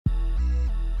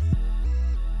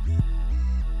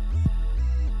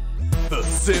The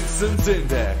Simpsons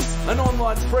Index, an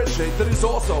online spreadsheet that is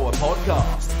also a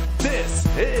podcast. This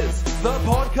is the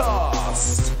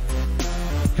podcast.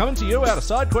 Coming to you out of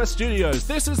SideQuest Studios,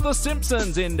 this is The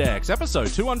Simpsons Index, episode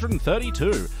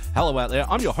 232. Hello out there,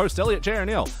 I'm your host, Elliot Jay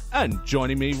O'Neill, and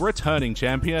joining me, returning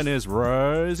champion, is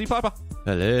Rosie Piper.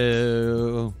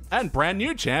 Hello. And brand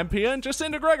new champion,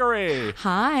 Jacinta Gregory.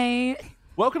 Hi.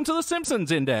 Welcome to The Simpsons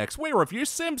Index. We review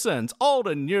Simpsons, old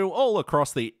and new, all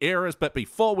across the eras, but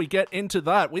before we get into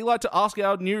that, we like to ask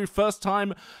our new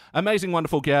first-time, amazing,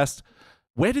 wonderful guest,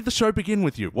 where did the show begin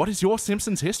with you? What is your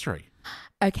Simpsons history?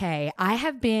 Okay, I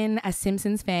have been a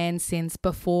Simpsons fan since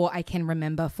before I can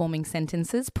remember forming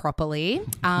sentences properly.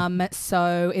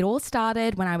 So it all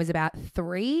started when I was about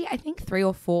 3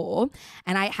 or 4.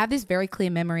 And I have this very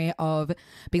clear memory of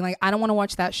being like, I don't want to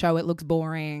watch that show. It looks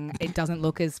boring. It doesn't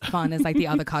look as fun as like the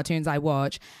other cartoons I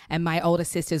watch. And my older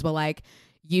sisters were like,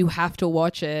 you have to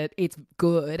watch it. It's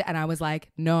good. And I was like,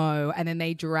 no. And then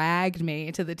they dragged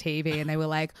me to the TV and they were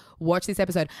like, watch this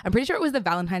episode. I'm pretty sure it was the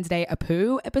Valentine's Day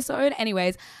Apu episode.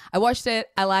 Anyways, I watched it.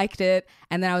 I liked it.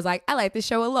 And then I was like, I like this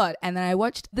show a lot. And then I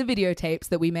watched the videotapes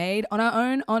that we made on our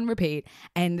own on repeat.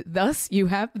 And thus you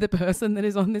have the person that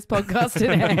is on this podcast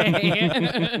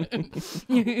today.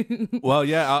 Well,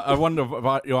 yeah, I wanted to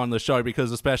invite you on the show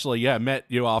because especially, met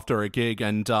you after a gig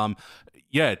and got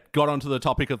onto the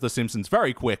topic of The Simpsons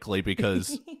very quickly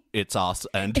because it's us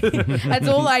and that's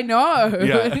all I know.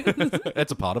 Yeah,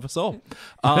 it's a part of us all.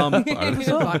 Part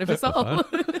of us all.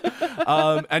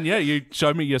 And you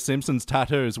showed me your Simpsons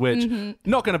tattoos, which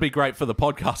not going to be great for the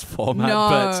podcast format,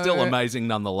 but still amazing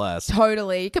nonetheless.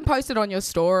 Totally. You can post it on your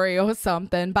story or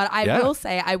something. But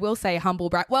I will say humble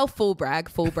brag. Well, full brag.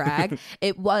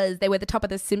 They were the top of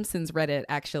the Simpsons Reddit,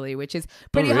 actually, which is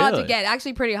pretty hard to get.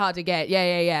 Actually pretty hard to get.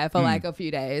 Yeah. For like a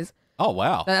few days. Oh,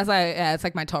 wow. That's like, it's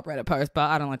like my top Reddit post, but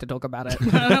I don't like to talk about it.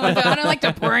 I don't like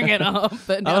to bring it up.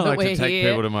 But I don't like to take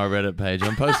people to my Reddit page.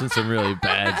 I'm posting some really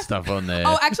bad stuff on there.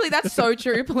 Oh, actually, that's so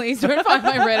true. Please don't find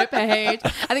my Reddit page.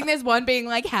 I think there's one being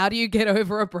like, how do you get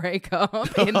over a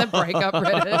breakup in the breakup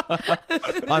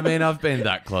Reddit? I mean, I've been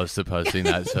that close to posting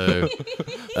that too.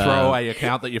 Throwaway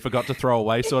account that you forgot to throw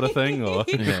away sort of thing? Or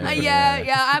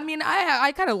Yeah. I mean,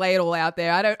 I kind of lay it all out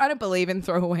there. I don't believe in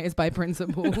throwaways by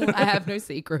principle. I have no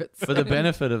secrets. For the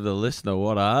benefit of the listener,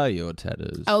 what are your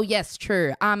tattoos? Oh, yes,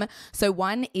 true. So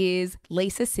one is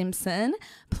Lisa Simpson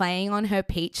playing on her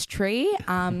peach tree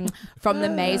from the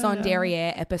Maison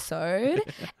Derriere episode.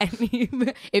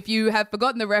 And if you have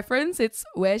forgotten the reference, it's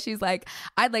where she's like,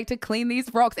 I'd like to clean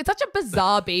these rocks. It's such a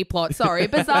bizarre B-plot.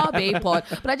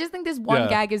 But I just think this one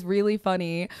gag is really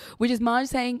funny, which is Marge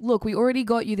saying, look, we already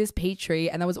got you this peach tree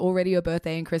and that was already your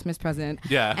birthday and Christmas present.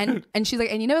 Yeah. And she's like,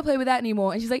 and you never play with that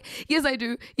anymore. And she's like, yes, I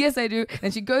do.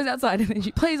 And she goes outside and then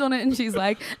she plays on it and she's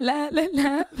like, la, la,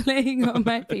 la, playing on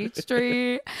my peach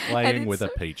tree. Playing with a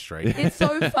peach tree. It's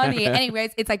so funny.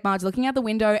 Anyways, it's like Marge looking out the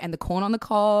window and the corn on the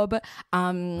cob.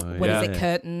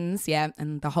 Curtains. Yeah.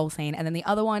 And the whole scene. And then the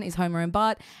other one is Homer and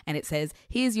Bart and it says,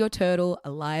 here's your turtle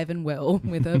alive and well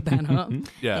with a banner.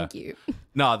 Yeah. Thank you.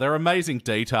 No, they're amazing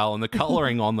detail and the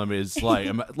colouring on them is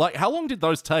like how long did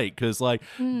those take? Because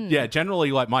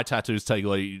generally like my tattoos take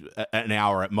like an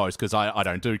hour at most because I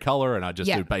don't do colour and I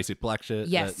just do basic black shit.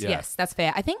 Yes, that's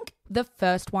fair. I think the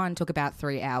first one took about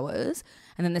 3 hours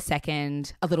and then the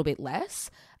second a little bit less.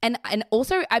 And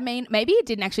also, I mean, maybe it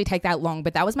didn't actually take that long,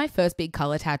 but that was my first big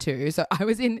colour tattoo. So I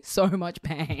was in so much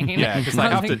pain. Yeah, because they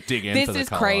have to dig into the colour. This is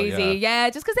crazy. Yeah,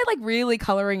 just because they're like really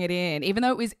colouring it in, even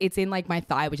though it's in like my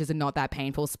thigh, which is not that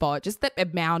painful spot, just the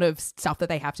amount of stuff that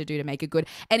they have to do to make it good.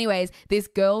 Anyways, this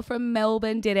girl from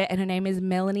Melbourne did it and her name is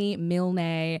Melanie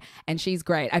Milne and she's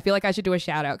great. I feel like I should do a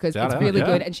shout out because it's really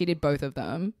good and she did both of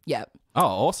them. Yep.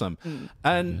 Oh, awesome.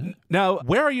 And now,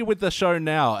 where are you with the show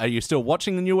now? Are you still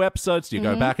watching the new episodes? Do you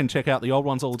go back and check out the old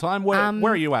ones all the time?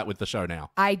 Where are you at with the show now?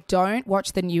 I don't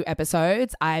watch the new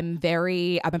episodes. I'm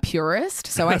a purist,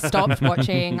 so I stopped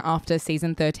watching after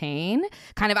season 13.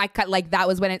 That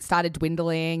was when it started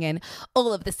dwindling and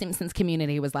all of the Simpsons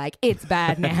community was like, it's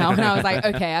bad now. And I was like,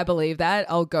 okay, I believe that.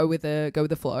 I'll go with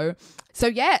the flow. So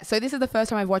this is the first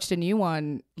time I've watched a new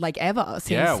one like ever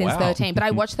since 13. But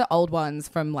I watched the old ones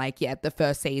from the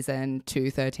first season to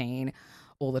 13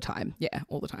 all the time. Yeah,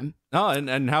 all the time. Oh,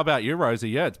 and how about you, Rosie?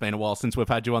 Yeah, it's been a while since we've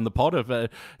had you on the pod. Have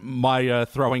my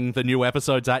throwing the new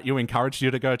episodes at you encouraged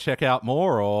you to go check out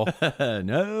more, or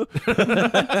no?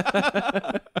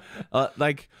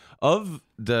 Of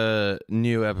the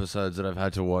new episodes that I've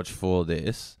had to watch for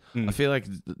this, I feel like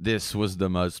this was the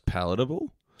most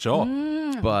palatable. Sure.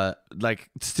 But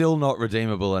still not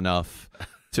redeemable enough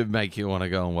to make you want to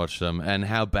go and watch them. And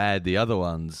how bad the other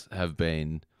ones have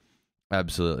been,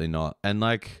 Absolutely not. And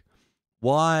like,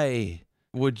 why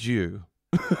would you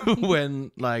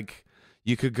when like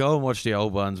you could go and watch the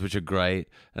old ones, which are great,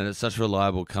 and it's such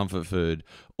reliable comfort food,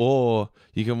 or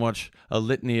you can watch a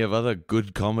litany of other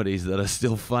good comedies that are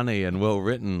still funny and well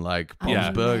written, like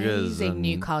Bob's Burgers Amazing and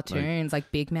new cartoons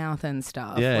like Big Mouth and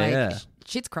stuff. Yeah, like, yeah.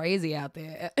 Shit's crazy out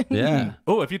there. Yeah.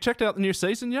 Oh, have you checked out the new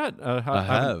season yet? I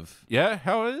have. Yeah,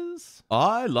 how is?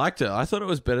 I liked it. I thought it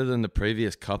was better than the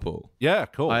previous couple. Yeah,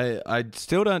 cool. I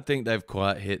still don't think they've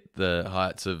quite hit the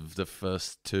heights of the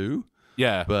first two,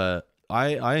 yeah. but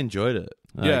I enjoyed it.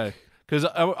 Yeah, because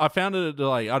I found it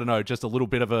like, I don't know, just a little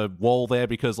bit of a wall there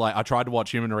because like I tried to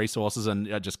watch Human Resources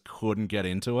and I just couldn't get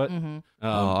into it.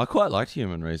 I quite liked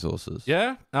Human Resources.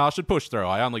 Yeah, no, I should push through.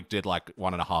 I only did like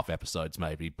 1.5 episodes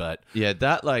maybe, but Yeah,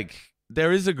 that like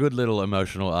there is a good little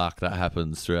emotional arc that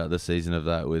happens throughout the season of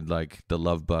that with like the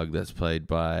love bug that's played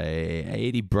by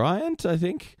Aidy Bryant, I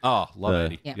think. oh, love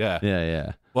Eddie. Yeah.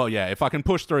 Yeah. Well, yeah, if I can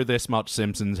push through this much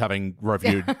Simpsons, having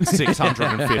reviewed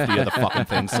 650 of the fucking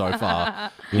things so far,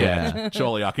 yeah,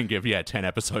 surely I can give 10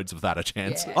 episodes of that a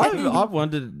chance. Yeah. I've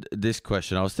wondered this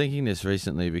question. I was thinking this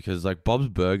recently because like Bob's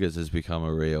Burgers has become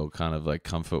a real kind of like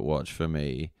comfort watch for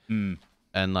me.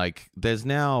 And like there's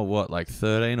now what, like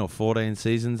 13 or 14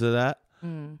 seasons of that?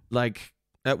 Like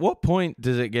at what point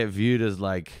does it get viewed as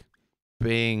like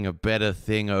being a better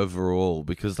thing overall?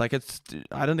 Because like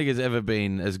I don't think it's ever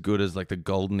been as good as like the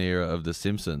golden era of The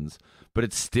Simpsons, but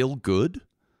it's still good.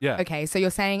 Yeah. Okay, so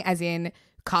you're saying as in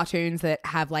cartoons that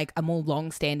have like a more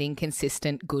long-standing,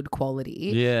 consistent, good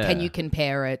quality. Yeah. Can you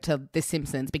compare it to The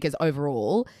Simpsons? Because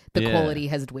overall, the quality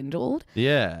has dwindled.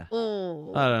 Yeah.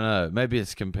 Oh. I don't know. Maybe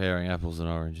it's comparing apples and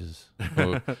oranges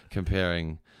or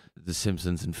comparing The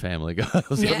Simpsons and Family Guy or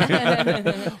something.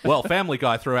 Yeah. Well, Family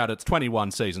Guy throughout its 21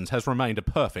 seasons has remained a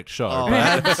perfect show. Oh,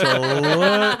 absolutely.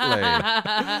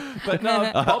 But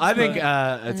no, I think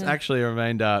it's actually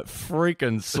remained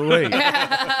freaking sweet.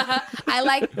 I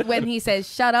like when he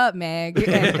says, "Shut up, Meg,"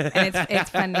 and it's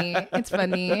funny. It's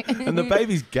funny. And the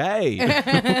baby's gay.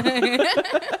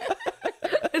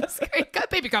 It's great.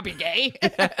 Baby can't be gay.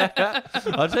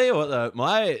 I'll tell you what though,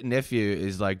 my nephew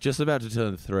is like just about to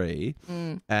turn 3,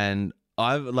 and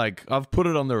I've put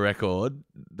it on the record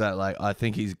that like I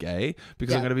think he's gay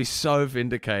because I'm going to be so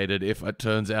vindicated if it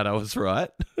turns out I was right.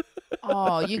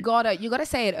 Oh, you gotta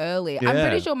say it early. I'm Yeah.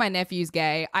 pretty sure my nephew's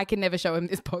gay. I can never show him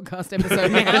this podcast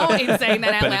episode now in saying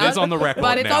that out But loud. it is on the record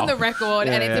But it's now. on the record,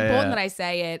 and it's Yeah, important yeah. that I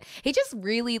say it. He just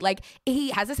really like he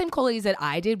has the same qualities that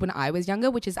I did when I was younger,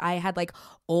 which is I had like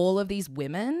all of these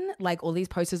women, like all these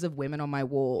posters of women on my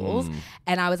walls,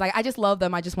 and I was like, I just love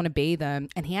them. I just want to be them.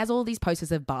 And he has all these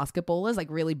posters of basketballers,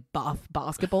 like really buff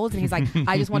basketballers, and he's like,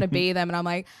 I just want to be them. And I'm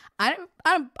like, I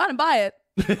don't buy it.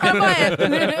 I don't buy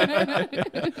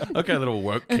it. Okay, little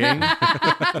work king.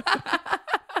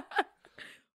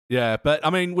 yeah, but I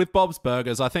mean, with Bob's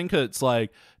Burgers, I think it's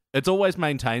like it's always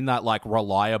maintained that like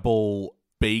reliable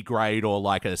B grade or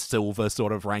like a silver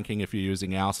sort of ranking if you're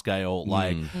using our scale,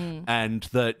 like, and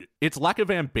that its lack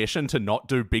of ambition to not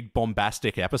do big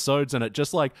bombastic episodes, and it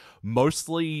just like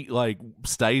mostly like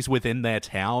stays within their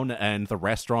town and the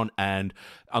restaurant, and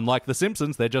unlike The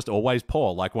Simpsons, they're just always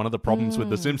poor. Like one of the problems with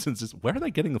The Simpsons is where are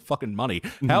they getting the fucking money?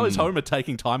 How is Homer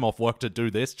taking time off work to do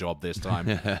this job this time?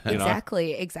 You know?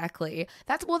 Exactly.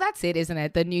 That's it, isn't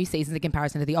it? The new seasons in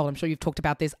comparison to the old. I'm sure you've talked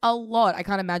about this a lot. I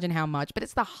can't imagine how much, but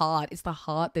it's the heart. It's the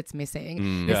heart that's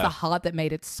missing. It's Yeah. the heart that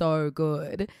made it so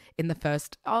good in the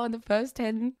first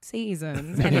 10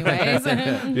 seasons. Anyways.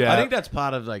 Yeah. I think that's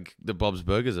part of like the Bob's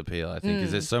Burgers appeal, I think,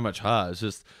 is there's so much heart. It's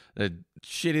just a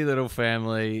shitty little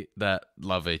family that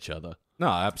love each other. No,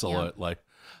 absolutely.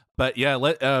 But yeah,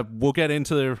 we'll get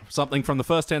into something from the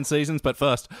first 10 seasons, but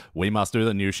first, we must do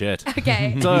the new shit.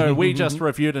 Okay. So we just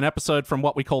reviewed an episode from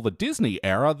what we call the Disney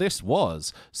era. This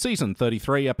was Season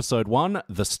 33, Episode 1,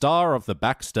 The Star of the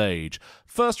Backstage.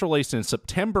 First released in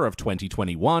September of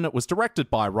 2021, it was directed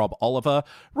by Rob Oliver,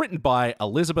 written by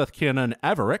Elizabeth Kiernan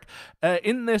Averick.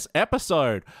 In this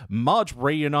episode, Marge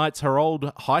reunites her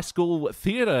old high school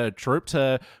theatre troupe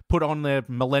to put on their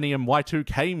Millennium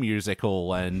Y2K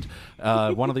musical, and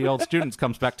one of the old students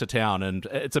comes back to town, and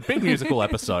it's a big musical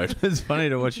episode. It's funny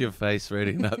to watch your face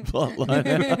reading that plot line.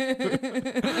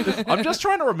 I'm just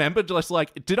trying to remember, just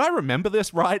like, did I remember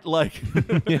this right? Like,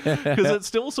 because it's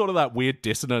still sort of that weird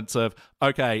dissonance of,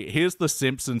 okay, here's the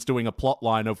Simpsons doing a plot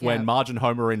line of when Marge and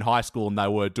Homer were in high school and they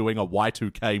were doing a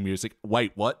Y2K music.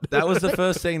 Wait, what? That was the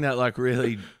first thing that like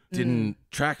really didn't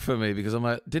track for me because I'm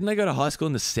like, didn't they go to high school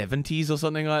in the 70s or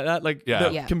something like that? Like, Yeah.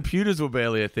 the computers were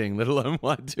barely a thing, let alone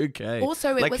Y2K.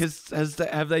 Also, it like, was-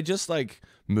 have they just like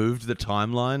moved the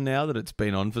timeline now that it's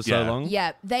been on for so long.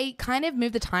 Yeah, they kind of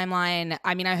moved the timeline.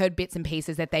 I mean, I heard bits and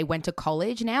pieces that they went to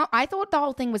college now. I thought the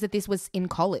whole thing was that this was in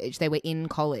college. They were in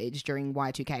college during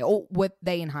Y2K. Or were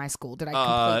they in high school? Did I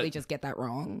completely just get that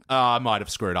wrong? I might have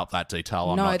screwed up that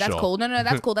detail. I'm not that's sure. cool. No,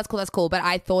 that's cool. That's cool. But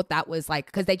I thought that was like,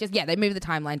 because they just, they moved the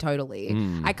timeline totally.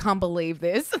 I can't believe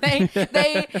this. They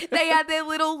had their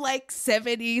little like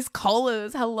 70s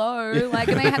collars. Hello. Like,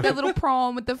 and they had their little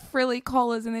prom with the frilly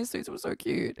collars and their suits were so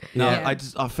cute. Yeah.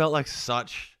 I felt like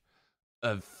such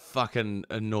a fucking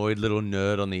annoyed little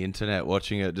nerd on the internet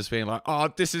watching it, just being like, oh,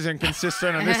 this is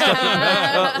inconsistent and this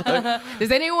doesn't like, does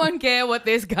anyone care what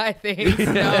this guy thinks?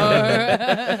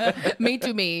 No. Me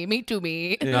to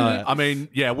me. No, I mean,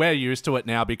 we're used to it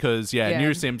now because,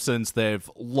 New Simpsons,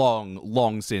 they've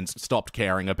long since stopped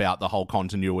caring about the whole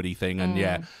continuity thing.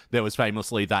 And there was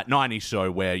famously that 90s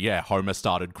show where, Homer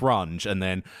started grunge. And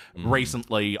then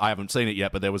recently, I haven't seen it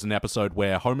yet, but there was an episode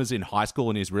where Homer's in high school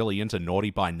and he's really into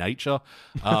Naughty by Nature.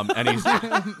 And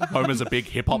Homer's a big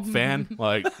hip hop fan.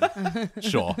 Like,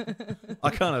 sure.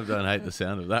 I kind of don't hate the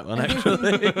sound of that one,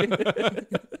 actually.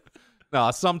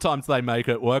 No, sometimes they make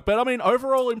it work. But I mean,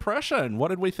 overall impression, what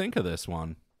did we think of this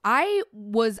one? I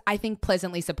think,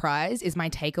 pleasantly surprised is my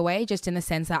takeaway, just in the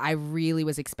sense that I really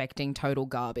was expecting total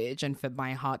garbage and for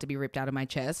my heart to be ripped out of my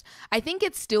chest. I think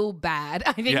it's still bad.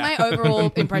 I think my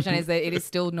overall impression is that it is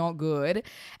still not good.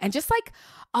 And just like,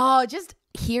 just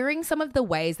hearing some of the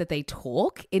ways that they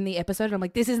talk in the episode, I'm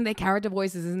like, this isn't their character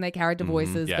voices,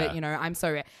 but I'm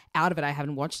so out of it. I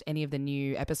haven't watched any of the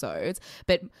new episodes,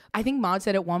 but I think Marge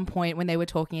said at one point when they were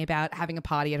talking about having a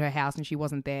party at her house and she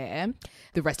wasn't there,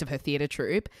 the rest of her theater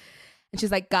troupe, and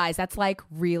she's like, guys, that's like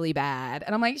really bad.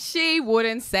 And I'm like, she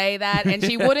wouldn't say that. And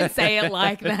she wouldn't say it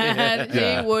like that.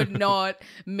 She would not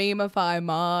memeify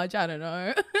Marge. I don't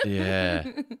know. Yeah.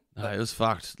 No, it was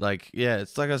fucked. Like,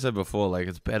 it's like I said before, like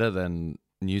it's better than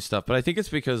new stuff. But I think it's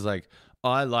because like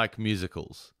I like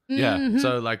musicals. Yeah. Mm-hmm.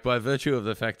 So like by virtue of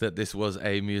the fact that this was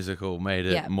a musical made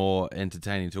it more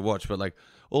entertaining to watch. But like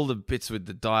all the bits with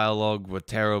the dialogue were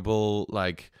terrible.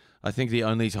 Like I think the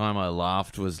only time I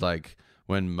laughed was like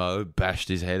when Mo bashed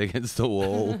his head against the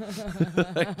wall.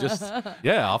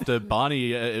 After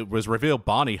Barney, it was revealed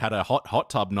Barney had a hot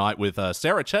tub night with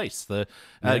Sarah Chase, the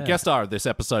guest star of this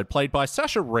episode, played by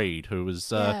Sasha Reed, who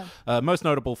was most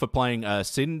notable for playing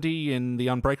Cindy in The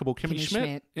Unbreakable Kimmy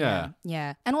Schmidt.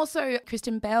 Yeah. And also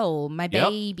Kristen Bell, my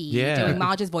baby, doing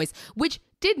Marge's voice, which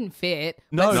didn't fit.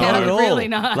 No, but not sounded at all. Really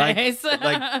nice.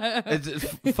 Like it's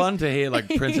fun to hear like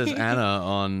Princess Anna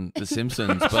on The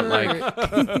Simpsons, but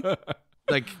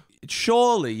like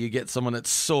surely you get someone that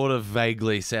sort of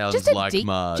vaguely sounds like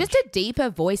Marge. Just a deeper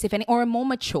voice, if any, or a more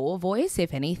mature voice,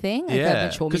 if anything. Like a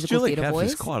mature musical Julie theatre Kath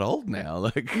voice. is quite old now.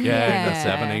 Like in the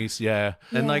 70s.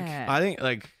 And like I think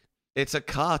like it's a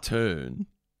cartoon,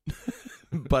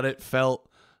 but it felt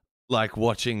like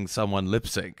watching someone lip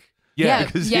sync.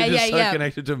 Because you're just so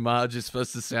connected to Marge, it's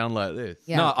supposed to sound like this.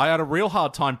 Yeah. No, I had a real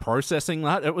hard time processing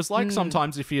that. It was like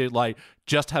sometimes if you like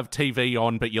just have TV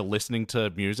on, but you're listening to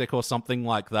music or something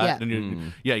like that,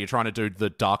 and you're trying to do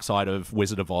the dark side of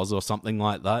Wizard of Oz or something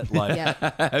like that. Like,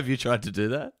 have you tried to do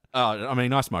that? I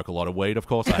mean, I smoke a lot of weed, of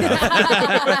course I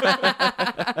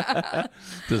have.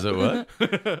 Does it work?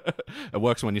 It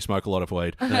works when you smoke a lot of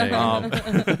weed.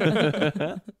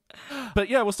 But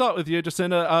we'll start with you,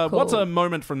 Jacinta. Cool. What's a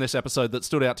moment from this episode that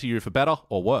stood out to you for better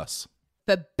or worse?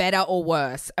 For better or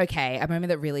worse? Okay, a moment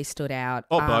that really stood out.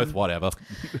 Or both, whatever.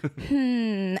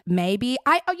 Maybe.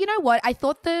 You know what? I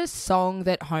thought the song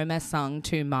that Homer sung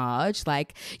to Marge,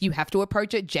 like, you have to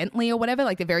approach it gently or whatever,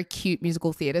 like the very cute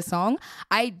musical theatre song,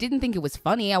 I didn't think it was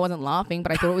funny. I wasn't laughing,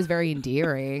 but I thought it was very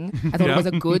endearing. I thought it was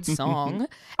a good song.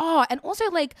 Oh, and also,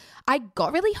 like, I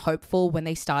got really hopeful when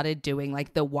they started doing,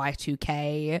 like, the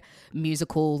Y2K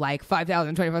musical, like,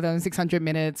 25,600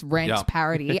 minutes Rent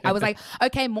parody. I was like,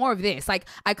 okay, more of this. Like,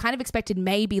 I kind of expected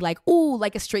maybe like, ooh,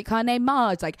 like a streetcar named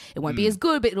Marge. Like, it won't be as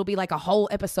good, but it'll be like a whole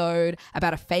episode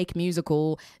about a fake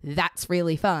musical. That's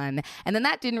really fun. And then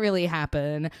that didn't really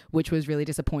happen, which was really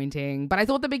disappointing. But I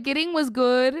thought the beginning was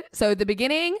good. So the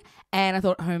beginning, and I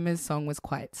thought Homer's song was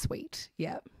quite sweet.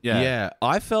 Yeah.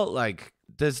 I felt like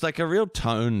there's like a real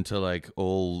tone to like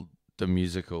all the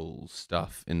musical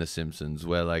stuff in The Simpsons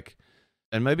where like,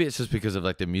 and maybe it's just because of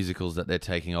like the musicals that they're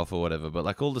taking off or whatever, but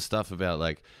like all the stuff about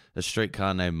like a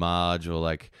streetcar named Marge or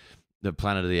like the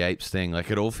Planet of the Apes thing,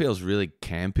 like it all feels really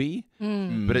campy,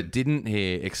 but it didn't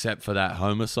here except for that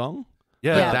Homer song.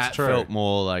 Yeah, Like, that's that true. felt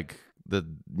more like the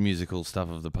musical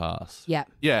stuff of the past. Yeah.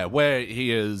 Yeah, where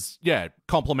he is,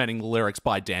 complimenting the lyrics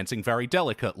by dancing very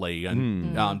delicately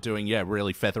and doing,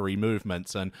 really feathery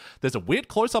movements. And there's a weird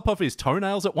close-up of his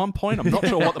toenails at one point. I'm not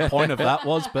sure what the point of that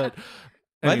was, but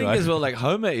anyway. I think as well, like,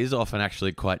 Homer is often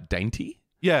actually quite dainty.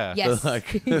 Yeah. Yes.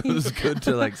 Like, it was good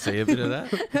to, like, see a bit of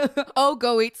that. Oh,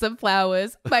 go eat some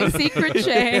flowers. My secret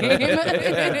shame.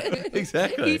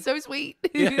 Exactly. He's so sweet.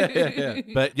 Yeah.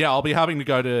 But yeah, I'll be having to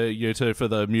go to you two for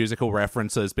the musical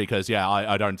references because,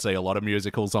 I don't see a lot of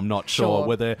musicals. I'm not sure.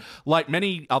 Were there, like,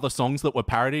 many other songs that were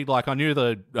parodied? Like, I knew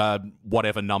the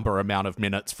whatever number amount of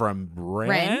minutes from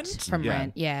Rent.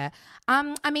 Rent, yeah.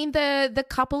 I mean, the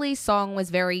coupley song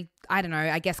was very, I don't know,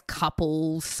 I guess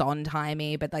couple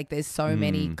Sondheim-y, but like there's so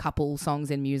many couple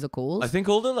songs in musicals. I think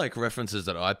all the like references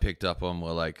that I picked up on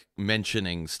were like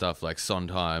mentioning stuff like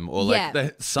Sondheim or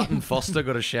like Sutton Foster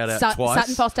got a shout out twice.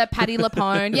 Sutton Foster, Patti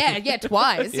LuPone.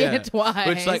 Twice. Yeah, twice.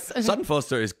 Which like Sutton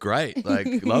Foster is great.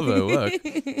 Like love her work.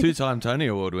 2-time Tony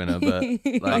Award winner, but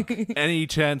like any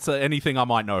chance anything I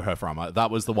might know her from. That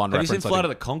was the one have reference. You seen Flight of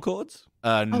the Conchords?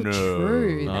 No.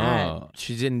 True. Oh,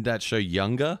 she's in that show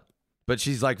Younger, but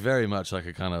she's like very much like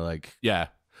a kind of like theater.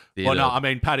 Well, no, I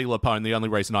mean Patti LuPone. The only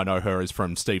reason I know her is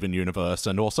from Steven Universe,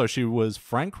 and also she was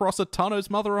Frank Rossitano's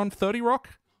mother on 30 Rock.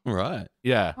 Right.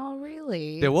 Yeah. Oh,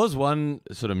 really? There was one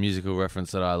sort of musical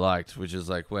reference that I liked, which is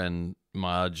like when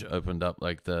Marge opened up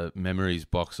like the memories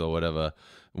box or whatever.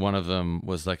 One of them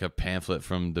was like a pamphlet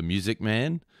from The Music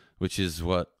Man, which is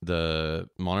what the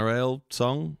Monorail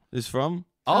song is from.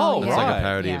 Oh, it's right. like a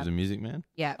parody of The Music Man.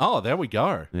 Yeah. Oh, there we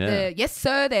go. Yeah. Yes,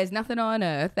 sir, there's nothing on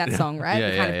earth. That song, right?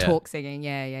 Yeah, The kind of yeah. talk singing.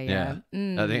 Yeah.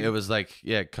 I think it was like,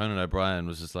 Conan O'Brien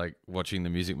was just like watching The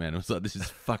Music Man. It was like, this is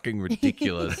fucking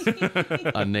ridiculous.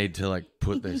 I need to like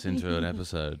put this into an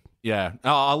episode. Yeah.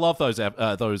 Oh, I love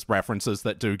those references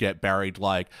that do get buried.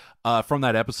 Like from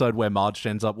that episode where Marge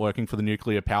ends up working for the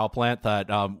nuclear power plant, that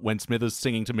when Smithers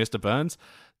singing to Mr. Burns,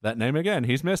 that name again,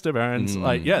 he's Mr. Burns.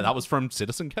 Like, that was from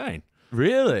Citizen Kane.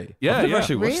 Really? Yeah, I've never yeah.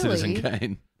 actually watched Really? Citizen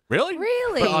Kane. Really?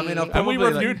 Really? But, I mean, I've And we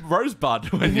probably, reviewed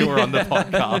Rosebud when you were on the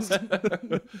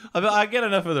podcast. I get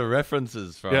enough of the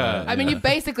references from Yeah. it. I mean,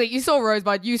 you saw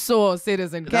Rosebud, you saw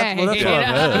Citizen Kane. That's what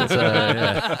I've heard. So,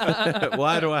 yeah.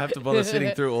 Why do I have to bother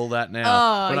sitting through all that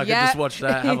now when I can just watch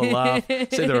that, have a laugh,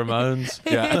 see the Ramones?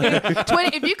 Yeah.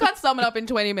 20, if you can't sum it up in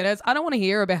 20 minutes, I don't want to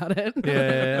hear about it.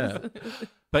 Yeah.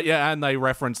 But yeah, and they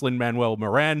reference Lin-Manuel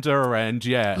Miranda, and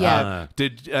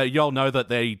did y'all know that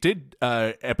they did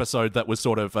episode that was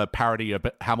sort of a parody of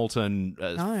Hamilton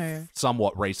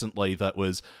somewhat recently that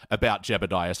was about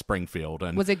Jebediah Springfield?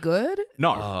 And Was it good?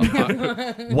 no,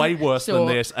 way worse than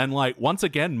this. And like once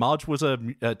again, Marge was a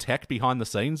tech behind the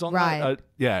scenes on that.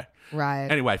 Yeah. Right.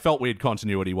 Anyway, felt weird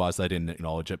continuity-wise they didn't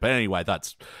acknowledge it. But anyway,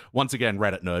 that's, once again,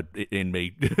 Reddit nerd in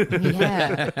me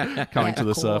coming to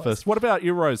the surface. What about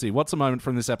you, Rosie? What's a moment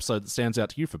from this episode that stands out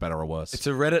to you for better or worse? It's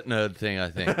a Reddit nerd thing, I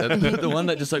think. The one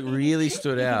that just like really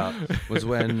stood out was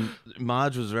when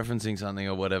Marge was referencing something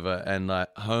or whatever, and like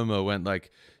Homer went like,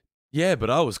 "Yeah, but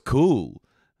I was cool."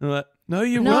 And I'm like, "No,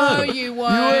 you weren't. You You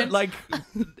weren't. weren't." Like,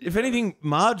 if anything,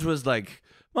 Marge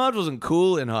wasn't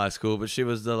cool in high school, but she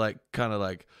was the like kind of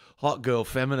like hot girl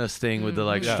feminist thing with the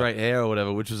like straight hair or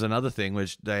whatever, which was another thing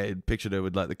which they had pictured her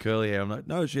with like the curly hair. I'm like,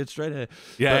 no, she had straight hair.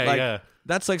 Yeah, but, like, yeah.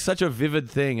 That's like such a vivid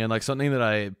thing, and like something that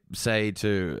I say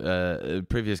to a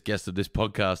previous guest of this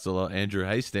podcast a lot, Andrew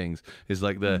Hastings, is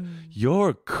like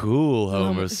 "You're cool,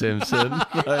 Homer Simpson."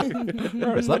 Like,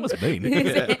 Rose, that was mean.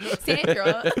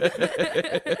 Sandra.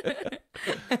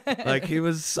 like he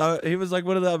was like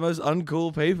one of the most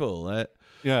uncool people. Like,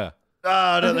 Yeah.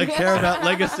 don't they care about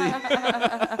legacy?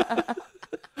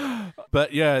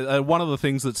 But yeah, one of the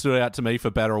things that stood out to me for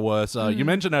better or worse, you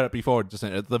mentioned it before, just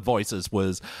the voices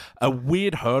was a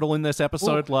weird hurdle in this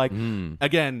episode. Like,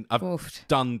 again, I've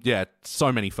done,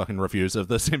 so many fucking reviews of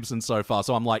The Simpsons so far,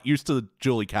 so I'm like used to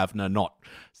Julie Kavner not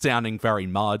sounding very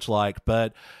Marge-like,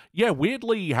 but yeah,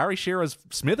 weirdly, Harry Shearer's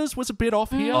Smithers was a bit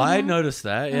off here. I noticed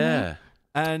that, yeah.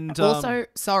 And Also,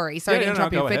 sorry to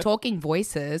interrupt you. go If we're ahead. talking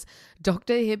voices,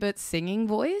 Dr. Hibbert's singing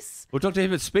voice? Well, Dr.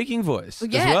 Hibbert's speaking voice as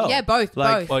Yeah, well. yeah, both.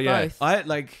 Like, both.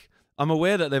 I'm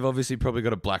aware that they've obviously probably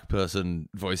got a black person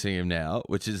voicing him now,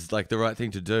 which is like the right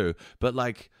thing to do. But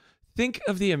like, think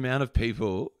of the amount of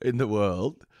people in the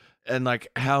world and like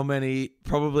how many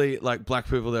probably like black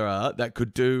people there are that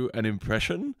could do an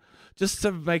impression just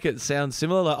to make it sound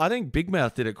similar. Like, I think Big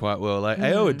Mouth did it quite well. Like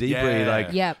Aowa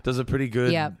Deebly does a pretty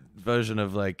good version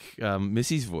of like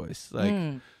Missy's voice.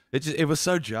 Like it was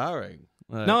so jarring.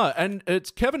 No, and it's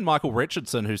Kevin Michael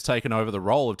Richardson who's taken over the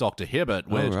role of Dr. Hibbert.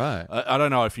 Which, right. I don't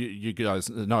know if you guys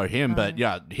know him, but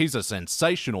yeah, he's a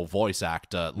sensational voice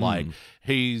actor. Like,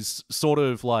 he's sort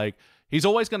of like, he's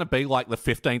always going to be like the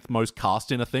 15th most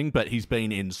cast in a thing, but he's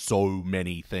been in so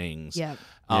many things. Yeah.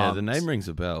 Yeah, the name rings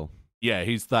a bell. Yeah,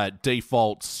 he's that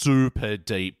default super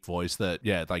deep voice that,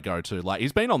 they go to. Like,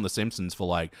 he's been on The Simpsons for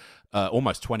like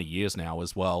almost 20 years now,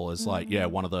 as well as like,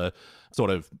 one of the sort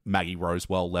of Maggie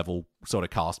Rosewell level sort of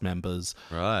cast members.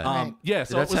 Right. Yeah,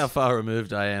 so that's how far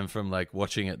removed I am from like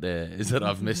watching it there, is that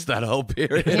I've missed that whole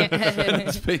period.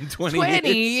 It's been 20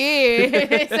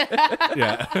 years.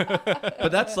 yeah.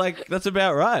 But that's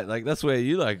about right. Like, that's where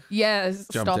you like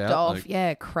stopped out, off. like-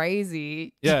 Yeah,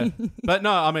 crazy. Yeah. But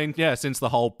no, I mean, since the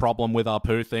whole problem with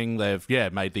Apu thing, they've,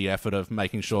 made the effort of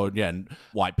making sure,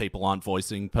 white people aren't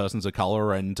voicing persons of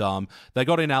color. And they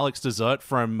got in Alex Dessert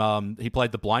from, he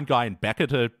played the blind guy in Becca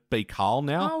to be Carl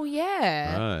now. Oh,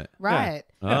 yeah. Right.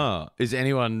 Oh, is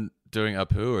anyone doing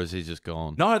Apu, or is he just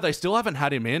gone? No, they still haven't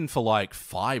had him in for like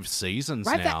 5 seasons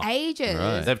now. For ages.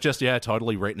 Right. They've just,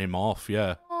 totally written him off,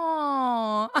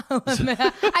 Oh,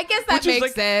 I guess that Which is makes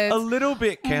like sense. a little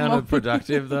bit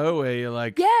counterproductive though, where you're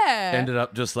like, ended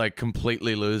up just like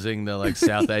completely losing the like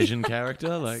South Asian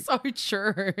character. Like, so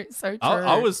true. So true.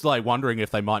 I was like wondering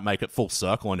if they might make it full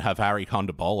circle and have Harry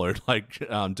Kondabolu like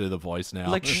do the voice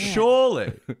now. like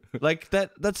surely, like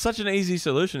that's such an easy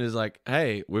solution. Is like,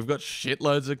 hey, we've got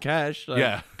shitloads of cash.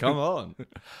 Like, come on.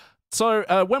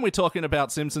 So when we're talking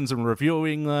about Simpsons and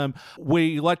reviewing them,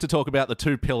 we like to talk about the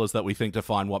 2 pillars that we think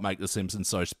define what make The Simpsons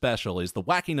so special, is the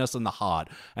wackiness and the heart,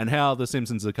 and how The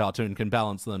Simpsons, the cartoon, can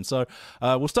balance them. So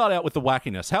we'll start out with the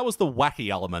wackiness. How was the wacky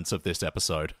elements of this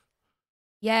episode?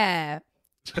 Yeah.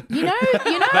 You know.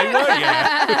 They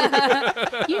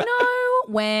were, You know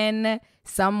when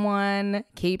someone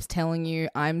keeps telling you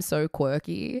I'm so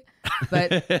quirky,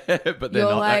 but But they're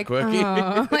you're not like, that quirky.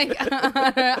 oh, like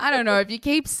I don't know, if you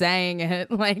keep saying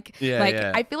it, like,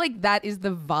 Yeah. I feel like that is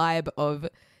the vibe of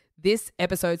this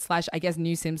episode / I guess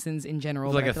New Simpsons in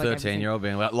general. It's like a 13-year-old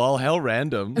being like, lol, hell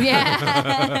random.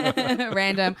 Yeah.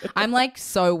 Random. I'm like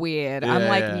so weird. I'm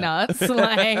like nuts.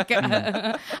 Like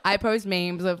I post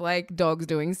memes of like dogs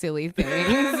doing silly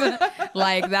things.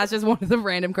 Like that's just one of the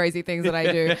random crazy things that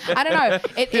I do. I don't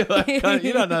know.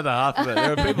 You don't know the half of it.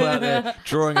 There are people out there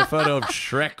drawing a photo of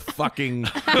Shrek fucking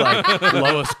like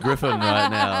Lois Griffin right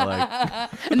now.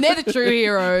 Like, and they're the true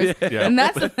heroes. Yeah. And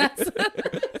that's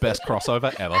Best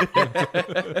crossover ever.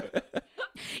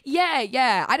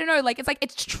 Yeah. I don't know. Like,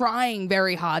 it's trying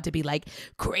very hard to be like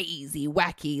crazy,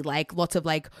 wacky, like lots of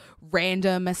like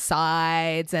random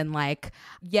asides and like,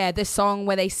 the song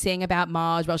where they sing about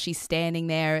Marge while she's standing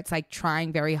there. It's like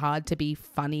trying very hard to be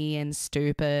funny and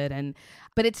stupid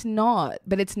but it's not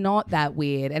that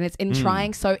weird. And it's in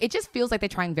trying. So it just feels like they're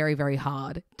trying very, very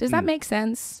hard. Does that make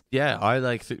sense? yeah, I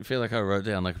like feel like I wrote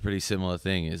down like a pretty similar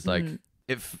thing. Is like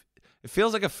it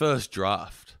feels like a first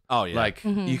draft. Oh, yeah. Like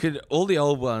you could, all the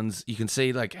old ones, you can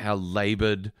see like how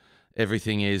labored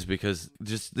everything is because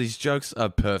just these jokes are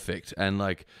perfect and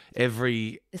like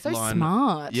every They're so line,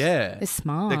 smart. Yeah. They're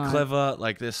smart. They're clever.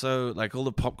 Like they're so like all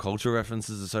the pop culture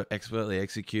references are so expertly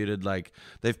executed. Like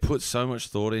they've put so much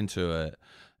thought into it.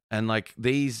 And like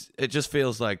these, it just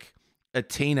feels like a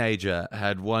teenager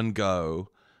had one go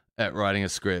at writing a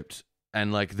script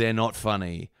and like they're not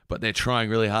funny, but they're trying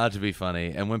really hard to be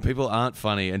funny. And when people aren't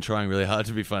funny and trying really hard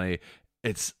to be funny,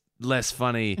 it's less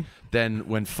funny than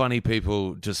when funny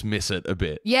people just miss it a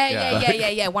bit. Yeah,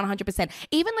 100%.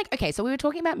 Even like, okay, so we were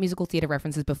talking about musical theater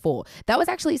references before. That was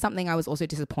actually something I was also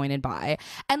disappointed by.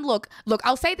 And look,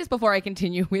 I'll say this before I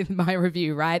continue with my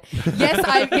review, right? Yes,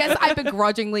 I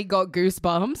begrudgingly got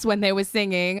goosebumps when they were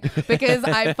singing because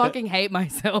I fucking hate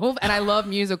myself and I love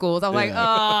musicals. I'm like,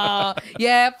 oh,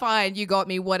 yeah, fine, you got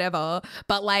me, whatever.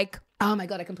 But like, oh my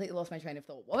God, I completely lost my train of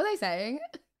thought. What were they saying?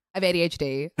 I have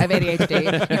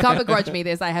ADHD. You can't begrudge me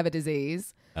this. I have a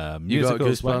disease. You got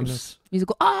goosebumps.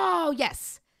 Musical. Oh,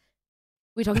 yes.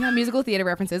 We're talking about musical theater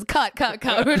references. Cut.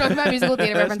 We're talking about musical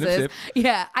theater references. Snip.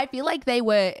 Yeah. I feel like they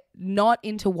were not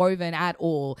interwoven at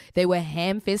all. They were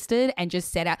ham-fisted and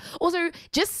just set out. Also,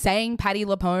 just saying Patti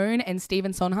LuPone and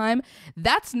Stephen Sondheim,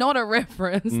 that's not a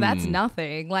reference. That's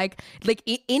nothing. Like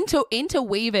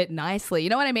interweave it nicely. You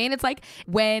know what I mean? It's like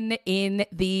when in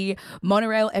the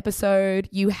monorail episode,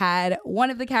 you had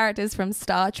one of the characters from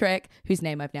Star Trek, whose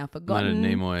name I've now forgotten.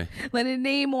 Leonard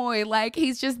Nimoy. Like,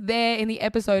 he's just there in the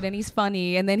episode and he's funny.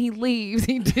 And then he leaves.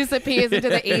 He disappears into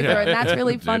the ether, and that's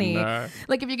really funny.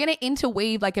 Like, if you're gonna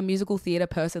interweave like a musical theater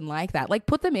person like that, like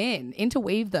put them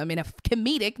interweave them in a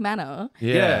comedic manner.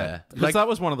 Yeah, because that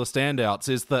was one of the standouts.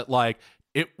 Is that like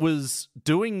it was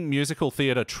doing musical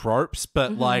theater tropes,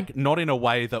 but like not in a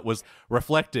way that was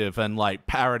reflective and like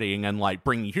parodying and like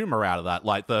bringing humor out of that.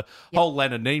 Like the whole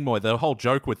Leonard Nimoy, the whole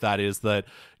joke with that is that,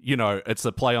 you know, it's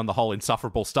a play on the whole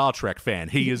insufferable Star Trek fan.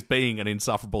 He is being an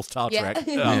insufferable Star Trek.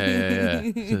 Yeah.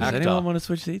 Does anyone want to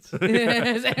switch seats? Does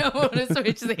anyone want to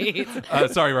switch seats?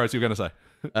 Sorry, Rose, you were going to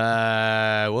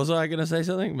say. Was I going to say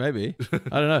something? Maybe.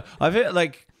 I don't know. I feel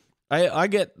like I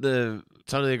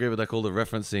totally agree with like all the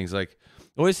reference things. Like,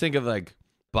 I always think of like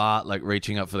Bart like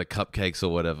reaching up for the cupcakes or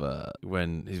whatever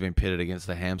when he's been pitted against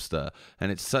the hamster,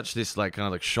 and it's such this like kind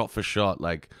of like shot for shot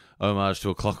like homage to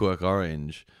A Clockwork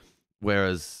Orange,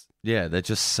 whereas they're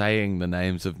just saying the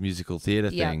names of musical theater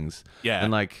things. Yeah,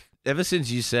 and like ever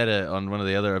since you said it on one of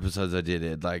the other episodes I did,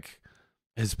 it like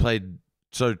has played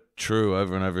so true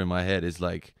over and over in my head. Is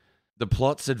like the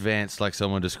plot's advanced like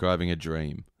someone describing a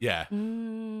dream. Yeah,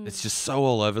 it's just so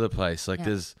all over the place. Like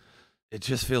it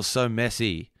just feels so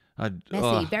messy.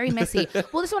 Very messy.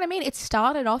 Well, this is what I mean. It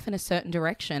started off in a certain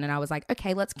direction, and I was like,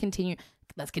 okay, let's continue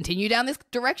down this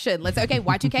direction.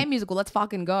 Y2K musical, let's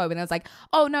fucking go. And I was like,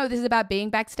 oh no, this is about being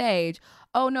backstage.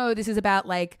 Oh no, this is about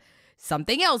like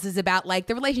something else. This is about like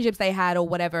the relationships they had or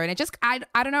whatever. And it just, I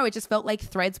don't know, it just felt like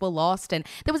threads were lost. And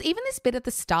there was even this bit at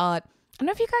the start, I don't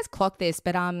know if you guys clocked this,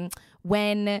 but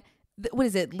when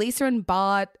Lisa and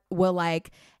Bart were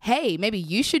like, hey, maybe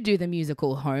you should do the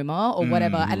musical Homer or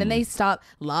whatever. And then they start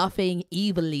laughing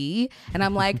evilly. And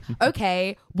I'm like,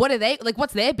 okay, what are they, like,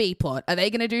 what's their B plot? Are they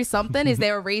going to do something? Is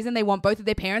there a reason they want both of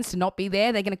their parents to not be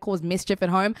there? They're going to cause mischief at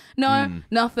home? No,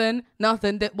 nothing.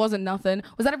 That wasn't nothing.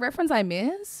 Was that a reference I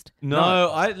missed?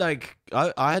 No, I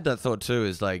had that thought too,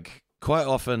 is like quite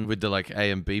often with the like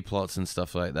A and B plots and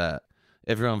stuff like that,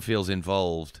 everyone feels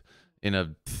involved in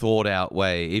a thought out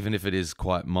way, even if it is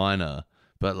quite minor.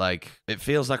 But like, it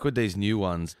feels like with these new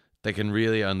ones, they can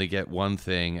really only get one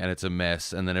thing and it's a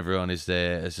mess. And then everyone is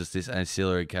there as just this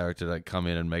ancillary character that come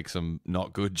in and make some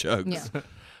not good jokes. Yeah.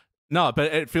 No,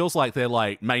 but it feels like they're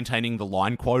like maintaining the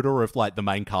line quota of like the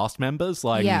main cast members.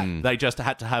 Like they just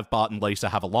had to have Bart and Lisa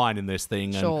have a line in this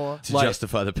thing. Sure. And, to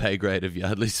justify the pay grade of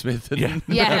Yardley Smith. And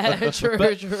True.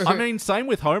 I mean, same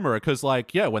with Homer, because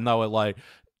like, when they were like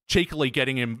cheekily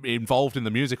getting him involved in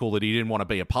the musical that he didn't want to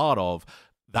be a part of,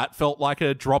 that felt like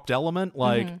a dropped element.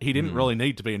 Like he didn't really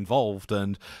need to be involved.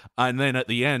 And then at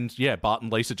the end, Bart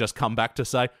and Lisa just come back to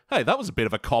say, hey, that was a bit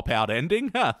of a cop-out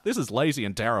ending. This is lazy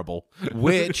and terrible.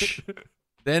 Which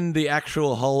then the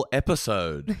actual whole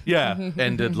episode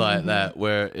ended like that,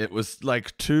 where it was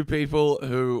like two people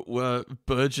who were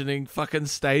burgeoning fucking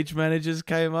stage managers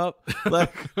came up.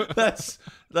 Like, that's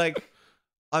like,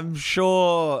 I'm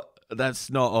sure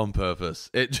that's not on purpose.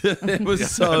 It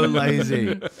was so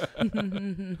lazy.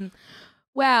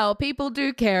 Wow, people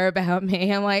do care about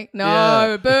me. I'm like,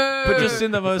 no, boo. But just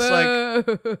in the most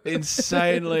like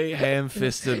insanely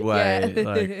ham-fisted way.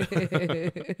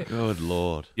 Like, good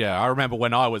Lord. Yeah, I remember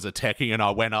when I was a techie and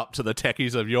I went up to the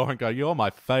techies of York and go, "You're my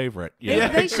favorite." Yeah,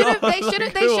 they should have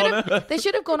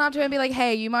gone up to her and be like,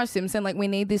 "Hey, you Marge Simpson, like we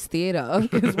need this theater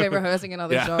because we're rehearsing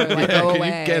another show. Like, go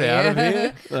away. You get out of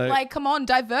here. Like, come on,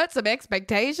 divert some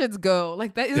expectations, girl.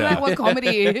 Like, isn't that what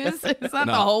comedy is? Is that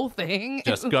the whole thing?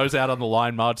 Just goes out on the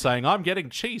line, Marge, saying, "I'm getting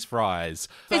cheese fries."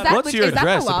 What's your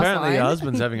address? Apparently, your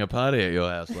husband's having a party at your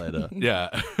house later. Yeah.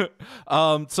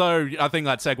 So I think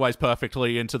that segues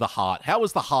perfectly into the heart. How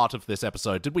was the heart of this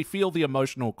episode? Did we feel the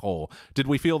emotional core? Did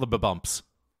we feel the bumps?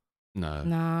 No.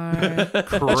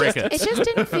 Crickets. It just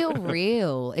didn't feel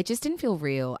real. It just didn't feel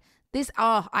real.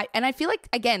 I feel like,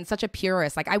 again, such a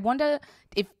purist. Like, I wonder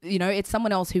if, it's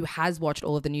someone else who has watched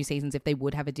all of the new seasons, if they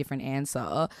would have a different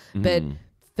answer. But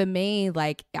for me,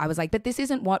 like, I was like, but this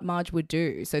isn't what Marge would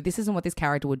do. So this isn't what this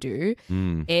character would do.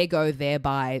 Ergo,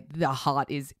 thereby, the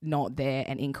heart is not there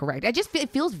and incorrect. It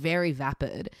feels very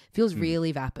vapid. Feels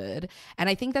really vapid. And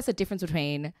I think that's the difference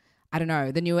between, I don't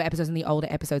know, the newer episodes and the older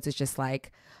episodes is just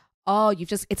like,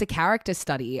 it's a character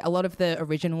study. A lot of the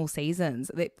original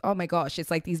seasons, oh my gosh,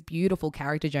 it's like these beautiful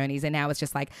character journeys. And now it's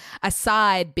just like a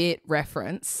side bit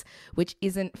reference, which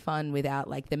isn't fun without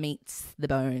like the meats, the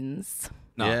bones.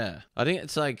 No. Yeah. I think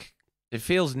it's like, it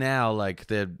feels now like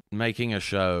they're making a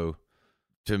show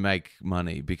to make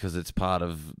money because it's part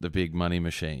of the big money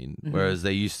machine. Whereas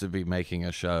they used to be making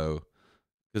a show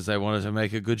because they wanted to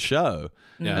make a good show.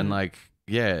 Yeah. And like,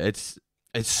 it's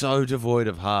so devoid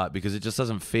of heart because it just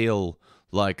doesn't feel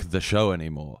like the show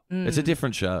anymore. It's a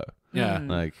different show. Yeah.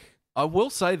 Like, I will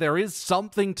say there is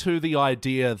something to the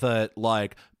idea that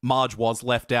like Marge was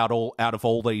left out of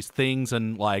all these things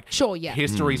and like sure, yeah.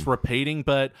 history's repeating,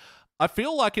 but I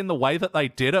feel like in the way that they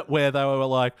did it, where they were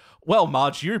like, well,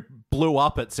 Marge, you blew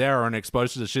up at Sarah and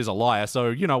exposed her that she's a liar, so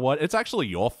you know what? It's actually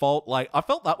your fault. Like, I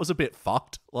felt that was a bit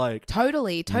fucked. Like,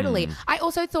 Totally. I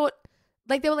also thought,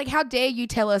 like, they were like, how dare you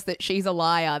tell us that she's a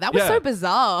liar? That was so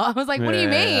bizarre. I was like, what do you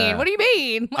mean? What do you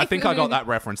mean? Like, I think I got that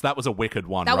reference. That was a Wicked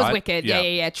one, That right? was Wicked.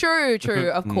 Yeah. True.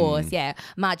 Of course. Yeah.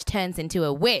 Marge turns into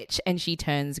a witch and she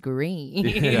turns green.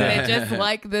 They're just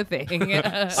like the thing.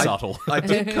 Subtle. I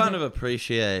did kind of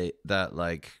appreciate that,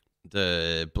 like,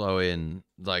 the blow in,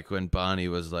 like, when Barney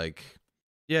was like,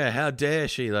 yeah, how dare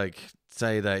she, like,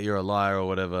 say that you're a liar or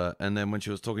whatever. And then when she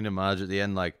was talking to Marge at the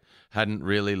end, like, hadn't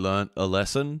really learnt a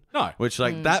lesson. No. Which,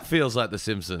 like, that feels like The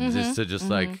Simpsons, is to just,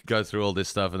 like, go through all this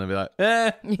stuff and then be like,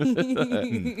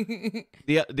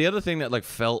 The other thing that, like,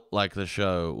 felt like the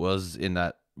show was in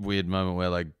that weird moment where,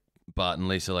 like, Bart and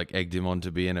Lisa, like, egged him on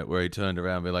to be in it, where he turned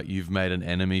around and be like, you've made an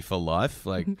enemy for life.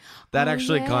 Like, that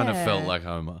actually kind of felt like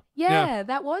Homer. Yeah,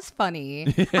 that was funny.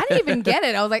 I didn't even get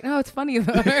it. I was like, no, it's funny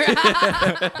though.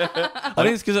 I think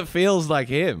it's because it feels like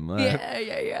him.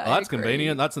 Yeah. Well, that's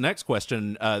convenient. That's the next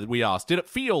question we asked. Did it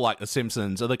feel like The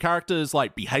Simpsons? Are the characters,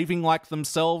 like, behaving like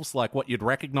themselves, like what you'd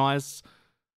recognize?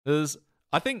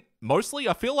 I think mostly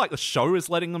I feel like the show is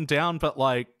letting them down, but,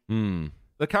 like,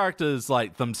 the characters,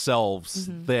 like, themselves,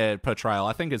 their portrayal,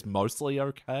 I think is mostly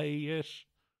okay-ish.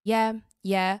 Yeah.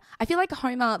 I feel like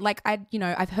Homer, like,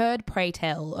 I've heard pray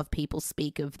tell of people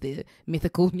speak of the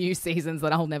mythical new seasons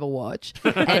that I'll never watch.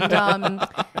 And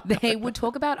they would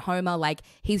talk about Homer like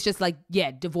he's just like,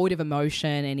 devoid of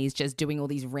emotion and he's just doing all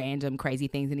these random crazy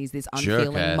things and he's this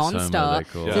unfeeling monster.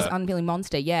 This unfeeling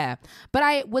monster, yeah. But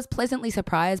I was pleasantly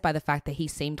surprised by the fact that he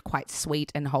seemed quite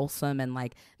sweet and wholesome and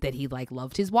like that he like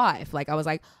loved his wife. Like I was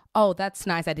like, oh, that's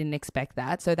nice. I didn't expect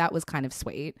that. So that was kind of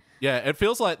sweet. Yeah, it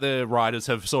feels like the writers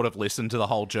have sort of listened to the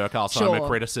whole jerk-ass Homer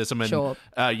criticism. And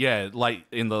like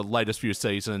in the latest few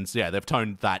seasons, they've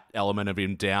toned that element of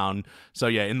him down. So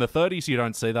yeah, in the 30s, you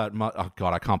don't see that much. Oh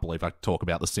God, I can't believe I talk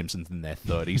about the Simpsons in their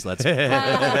 30s. Let's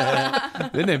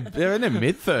They're in their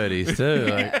mid-30s too.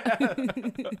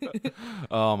 Like.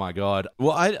 Oh my God.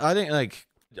 Well, I think, like,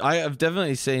 I have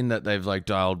definitely seen that they've, like,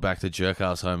 dialed back the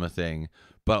jerk-ass Homer thing.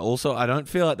 But also, I don't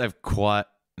feel like they've quite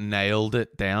nailed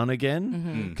it down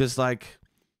again. Because, like,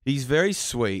 he's very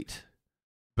sweet,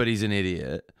 but he's an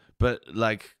idiot. But,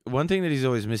 like, one thing that he's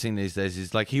always missing these days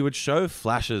is, like, he would show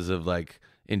flashes of, like,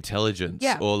 intelligence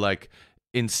or, like,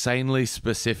 insanely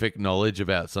specific knowledge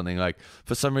about something. Like,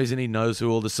 for some reason, he knows who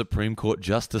all the Supreme Court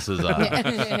justices are.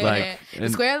 Like, the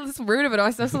square root of an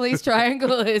isosceles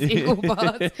triangle is equal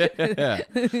parts.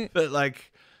 But,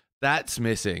 like... That's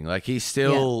missing. Like, he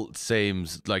still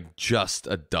seems like just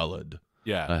a dullard.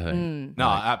 Yeah. I think. No,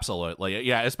 absolutely.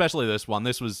 Yeah, especially this one.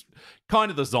 This was kind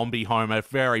of the zombie Homer,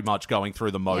 very much going through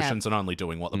the motions and only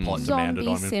doing what the plot demanded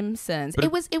on him. Simpsons.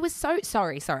 It was so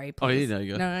sorry, please. Oh, you know,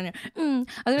 you go. No.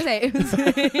 I was gonna say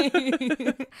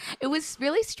it was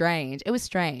really strange. It was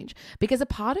strange because a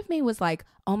part of me was like,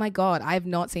 oh my God, I have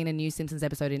not seen a new Simpsons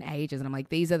episode in ages. And I'm like,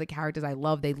 these are the characters I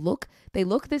love. They look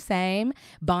the same.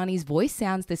 Barney's voice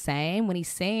sounds the same when he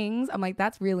sings. I'm like,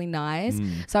 that's really nice.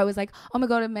 So I was like, oh my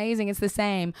God, amazing. It's the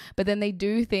same. But then they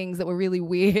do things that were really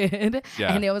weird.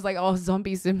 Yeah. And it was like, oh,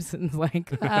 zombie Simpsons. Like,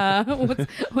 what's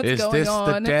Is going this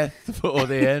on? the death or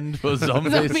the end for zombie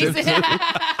Simpsons?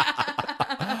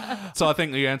 So I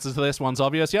think the answer to this one's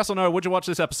obvious. Yes or no? Would you watch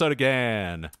this episode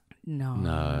again?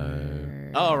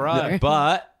 No. All right.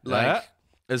 But, like,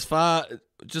 as far...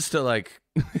 Just to, like...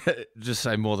 just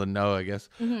say more than no, I guess.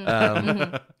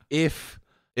 If...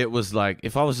 It was like,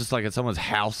 if I was just like at someone's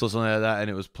house or something like that and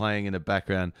it was playing in the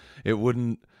background, it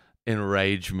wouldn't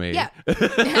enrage me. Yeah.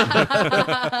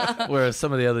 Whereas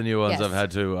some of the other new ones I've had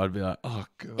to, I'd be like, oh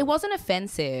God. It wasn't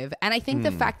offensive. And I think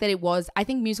the fact that it was, I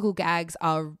think musical gags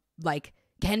are like,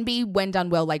 can be, when done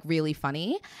well, like really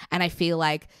funny. And I feel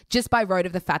like just by rote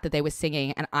of the fact that they were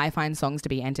singing, and I find songs to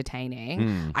be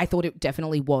entertaining, I thought it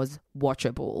definitely was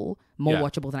watchable, more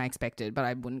watchable than I expected, but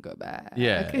I wouldn't go back.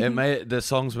 Yeah, the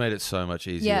songs made it so much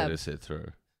easier to sit through.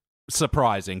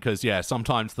 Surprising, because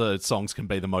sometimes the songs can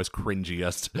be the most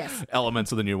cringiest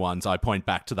elements of the new ones. I point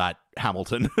back to that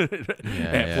Hamilton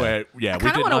where I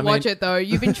kind of want to watch it though.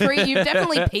 You've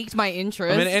definitely piqued my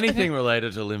interest. I mean, anything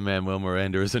related to Lin-Manuel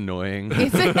Miranda is annoying.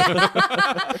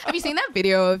 Have you seen that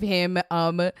video of him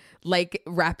like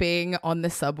rapping on the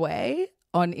subway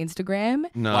on Instagram?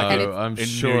 No, I'm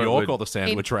sure. In New York or the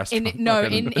sandwich restaurant? In New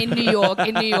York.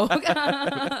 In New York.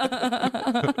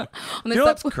 You know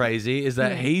what's crazy is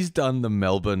that he's done the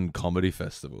Melbourne Comedy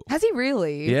Festival. Has he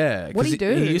really? Yeah. What did he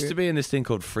do? He used to be in this thing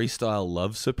called Freestyle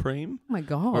Love Supreme. Oh my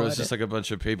God. Where it was just like a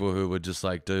bunch of people who would just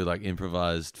like do like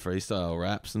improvised freestyle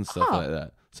raps and stuff like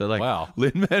that. So like, Wow.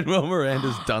 Lin-Manuel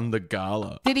Miranda's done the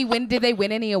gala. Did he win? Did they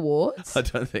win any awards? I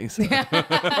don't think so.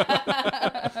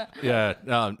 Yeah,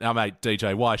 our mate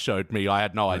DJ Y showed me. I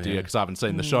had no idea because I haven't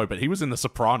seen the show, but he was in The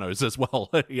Sopranos as well.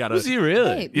 Was he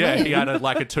really? Wait, Yeah, wait. he had a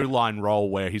 2-line role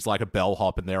where he's like a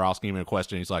bellhop and they're asking him a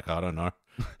question. He's like, I don't know.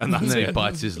 And that's And then he it.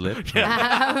 bites his lip.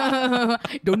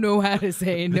 Don't know how to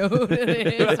say no to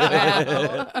this.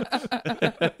 Wow.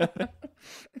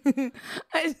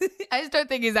 I just don't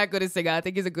think he's that good a singer. I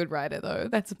think he's a good writer, though.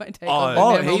 That's my take on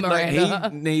Oh, Lin-Manuel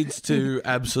he needs to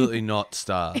absolutely not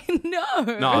star. No.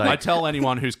 No, I tell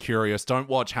anyone who's curious, don't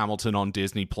watch Hamilton on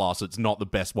Disney Plus. It's not the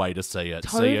best way to see it.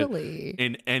 Totally. See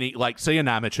it in see an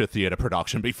amateur theatre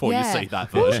production before Yeah. you see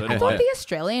that Well, version. I thought the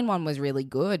Australian one was really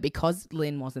good because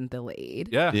Lynn wasn't the lead.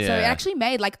 Yeah. So it Yeah. actually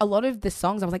made like a lot of the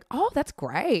songs. I was like, oh, that's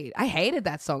great. I hated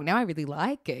that song. Now I really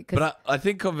like it. 'Cause But I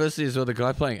think conversely as well, the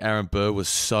guy playing Aaron Burr was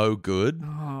so good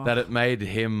that it made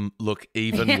him look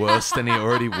even worse than he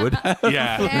already would have.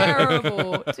 Yeah.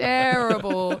 terrible,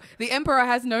 terrible. The Emperor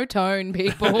has no tone,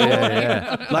 people.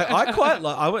 Yeah. Like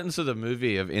I went and saw the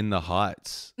movie of In the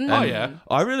Heights. Oh, and yeah.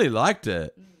 I really liked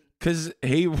it because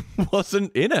he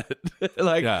wasn't in it.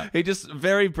 Like Yeah. he just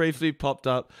very briefly popped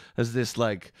up as this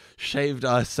like shaved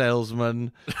ice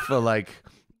salesman for like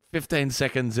 15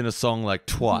 seconds in a song like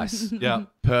twice. Yeah.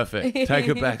 Perfect. Take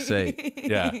a back seat.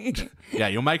 Yeah. Yeah,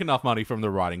 you'll make enough money from the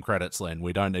writing credits, Len.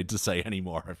 We don't need to see any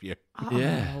more of you.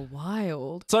 Yeah. Oh,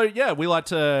 wild. So, yeah, we like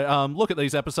to look at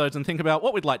these episodes and think about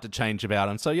what we'd like to change about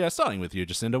them. So, yeah, starting with you,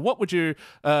 Jacinta,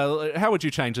 how would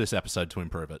you change this episode to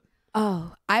improve it?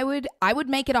 Oh, I would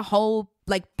make it a whole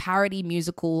like parody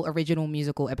musical, original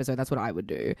musical episode. That's what I would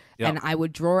do. Yep. And I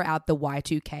would draw out the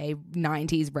Y2K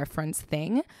 90s reference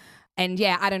thing. And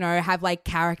yeah, I don't know, have like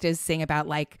characters sing about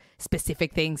like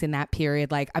specific things in that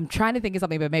period. Like I'm trying to think of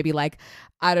something, but maybe like,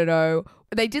 I don't know,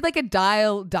 they did like a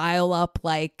dial up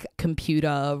like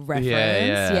computer reference.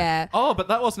 Yeah. Oh, but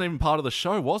that wasn't even part of the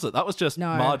show, was it? That was just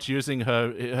No. Marge using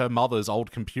her mother's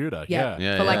old computer. Yeah.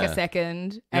 Yeah. For like yeah. a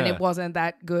second. And Yeah. it wasn't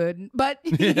that good. But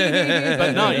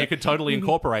But no, you could totally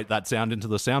incorporate that sound into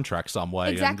the soundtrack some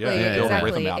way. Exactly, And, yeah, build a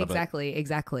exactly, rhythm out of it.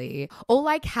 exactly. Or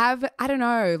like have, I don't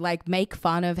know, like make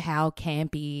fun of how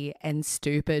campy and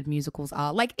stupid musicals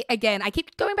are. Like again, I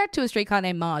keep going back to A Streetcar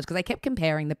Named Marge because I kept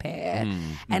comparing the pair.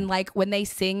 And like when they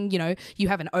sing, you know, you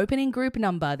have an opening group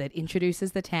number that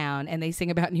introduces the town and they sing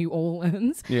about New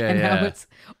Orleans Yeah, and how yeah. it's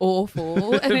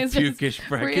awful. And it's just Pukish,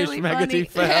 brackish, really maggoty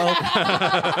funny. fell.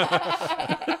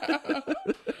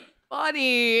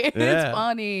 Funny. It's Yeah.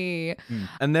 funny.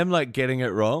 And them like getting it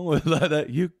wrong with like that.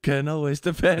 You can always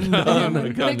depend on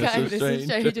the kindness of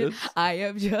strangers. I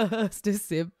am just a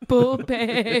simple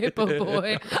paper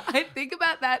boy. I think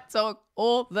about that song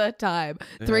all the time.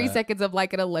 3 seconds of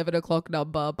like an 11 o'clock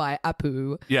number by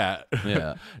Apu. Yeah.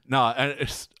 Yeah. No, and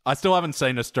I still haven't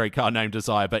seen A Streetcar Named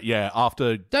Desire, but yeah,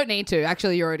 after... Don't need to.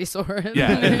 Actually, you already saw it.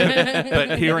 Yeah,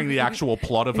 but hearing the actual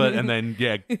plot of it and then,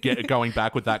 going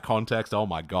back with that context, oh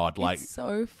my God, like... It's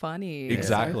so funny.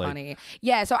 Exactly. So funny.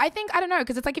 Yeah, so I think, I don't know,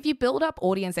 because it's like if you build up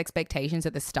audience expectations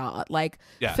at the start, like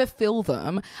Yeah. fulfill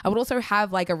them. I would also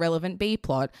have like a relevant B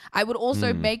plot. I would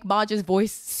also make Marge's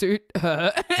voice suit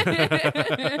her.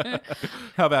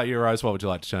 How about you, Rose? What would you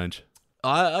like to change?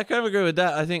 I kind of agree with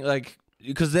that. I think like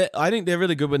because I think they're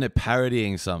really good when they're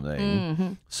parodying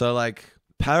something. So like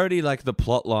parody like the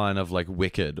plot line of like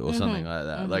Wicked or something like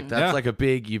that. Like that's Yeah. like a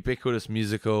big ubiquitous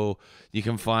musical. You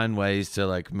can find ways to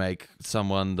like make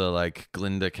someone the like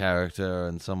Glinda character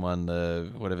and someone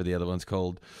the whatever the other one's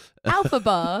called.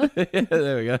 Alphaba. Yeah,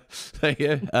 there we go. Thank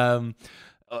you.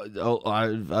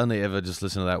 I've only ever just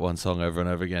listened to that one song over and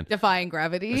over again. Defying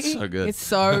Gravity. It's so good. It's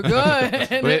so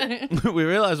good. We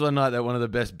realized one night that one of the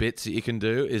best bits that you can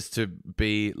do is to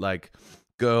be like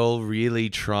girl really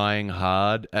trying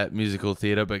hard at musical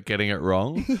theater but getting it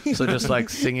wrong. So just like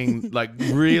singing, like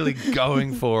really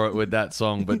going for it with that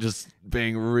song, but just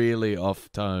being really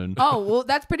off tone. Oh, well,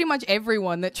 that's pretty much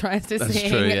everyone that tries to That's sing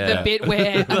true, yeah. the bit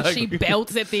where Like- she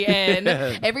belts at the end.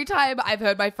 Yeah. Every time I've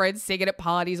heard my friends sing it at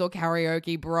parties or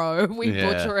karaoke, bro, we Yeah.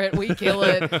 butcher it, we kill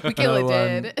it, we kill it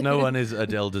dead. No one is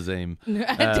Adele Dazeem.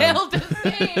 Adele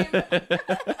Dazeem.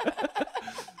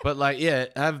 But like, yeah,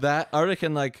 have that. I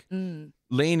reckon like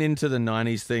lean into the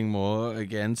 90s thing more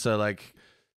again. So like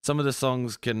some of the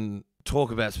songs can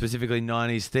talk about specifically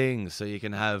 90s things. So you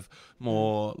can have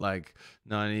more like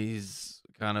 90s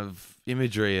kind of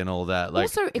imagery and all that. Like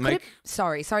Also, it could have,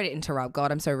 sorry to interrupt.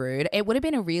 God, I'm so rude. It would have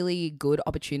been a really good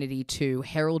opportunity to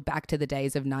herald back to the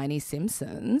days of 90s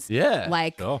Simpsons. Yeah.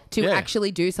 Like Sure. to Yeah. actually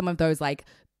do some of those like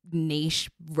niche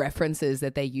references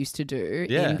that they used to do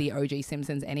Yeah. in the OG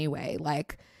Simpsons anyway.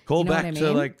 Like, Call you know back what I to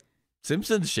mean? like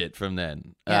Simpsons shit from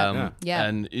then. Yeah.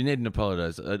 And you needn't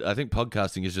apologize. I think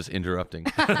podcasting is just interrupting.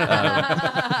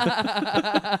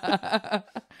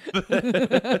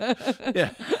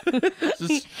 Yeah.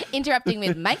 Just, Interrupting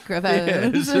with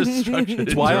microphones. it's just structured.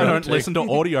 That's why I don't interrupting. listen to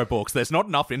audiobooks. There's not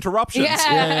enough interruptions.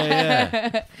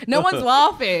 Yeah. No one's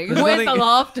laughing. Where's the nothing-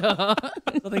 laughter?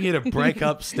 Nothing here to break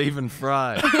up Stephen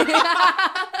Fry.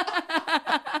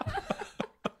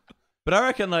 But I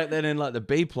reckon, like, then in like the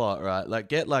B plot, right? Like,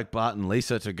 get like Bart and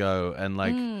Lisa to go and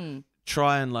like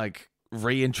try and like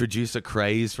reintroduce a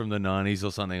craze from the 90s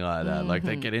or something like that. Like,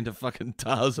 they get into fucking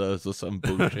Tarzos or some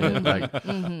bullshit. Like,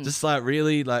 just like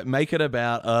really like make it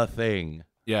about a thing.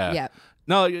 Yeah. Yeah.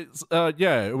 No,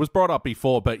 it was brought up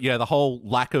before, but yeah, the whole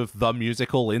lack of the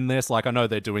musical in this, like, I know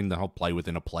they're doing the whole play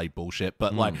within a play bullshit,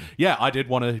 but like, yeah, I did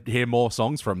want to hear more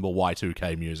songs from the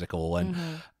Y2K musical,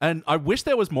 and I wish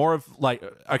there was more of like,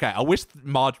 okay, I wish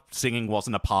Marge singing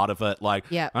wasn't a part of it.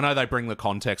 Like, I know they bring the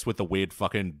context with the weird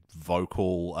fucking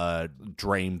vocal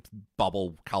dream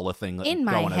bubble color thing that In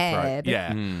my go on her throat. head.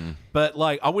 Yeah, but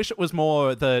like, I wish it was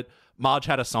more that Marge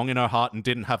had a song in her heart and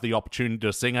didn't have the opportunity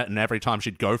to sing it, and every time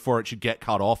she'd go for it, she'd get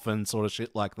cut off and sort of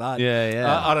shit like that.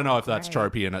 Yeah. I don't know if that's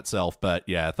tropey in itself, but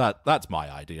yeah, that's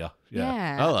my idea.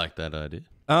 Yeah. I like that idea.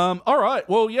 All right.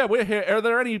 Well, yeah, we're here. Are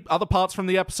there any other parts from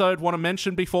the episode want to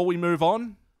mention before we move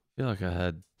on? I feel like I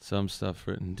had some stuff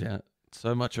written down.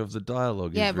 So much of the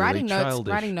dialogue Yeah, is really writing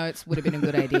childish. notes would have been a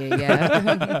good idea.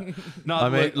 Yeah. No, I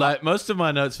mean, like most of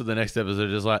my notes for the next episode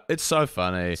are just like, it's so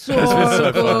funny. So It's been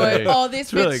so good. funny. Oh, this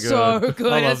It's really bit's so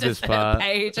good. I love It's this just part. a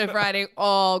page of writing.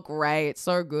 Oh, great.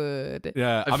 So good.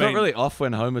 yeah, I felt really off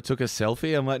when Homer took a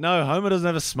selfie. I'm like, no, Homer doesn't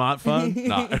have a smartphone.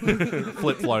 no,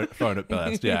 flip phone at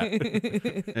best. Yeah.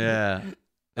 Yeah.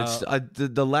 It's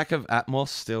the lack of Atmos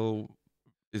still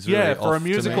is really Yeah, for a off to me.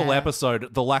 musical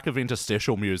episode, the lack of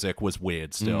interstitial music was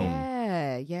weird still.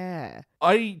 Yeah.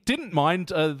 I didn't mind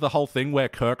the whole thing where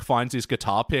Kirk finds his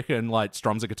guitar pick and like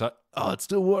strums a guitar. Oh, it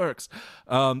still works.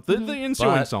 The ensuing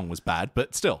But- song was bad,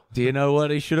 but still. Do you know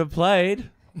what he should have played?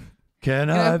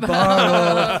 Can I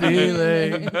borrow a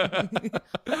feeling?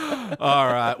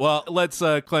 All right, well, let's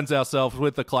cleanse ourselves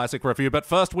with the classic review, but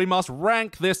first we must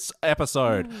rank this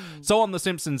episode. So on the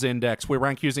Simpsons Index, we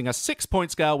rank using a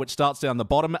 6-point scale, which starts down the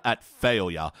bottom at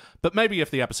failure. But maybe if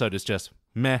the episode is just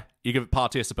meh, you give it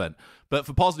participant. But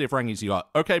for positive rankings, you got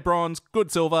okay bronze,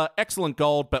 good silver, excellent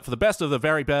gold, but for the best of the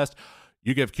very best,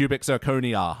 you give cubic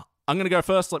zirconia. I'm going to go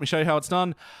first. Let me show you how it's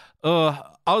done.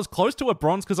 I was close to a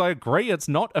bronze because I agree it's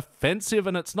not offensive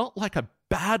and it's not like a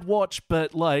bad watch,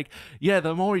 but like, yeah,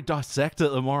 the more we dissect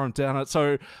it, the more I'm down it.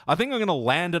 So I think I'm going to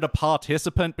land at a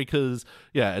participant because,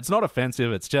 yeah, it's not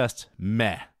offensive. It's just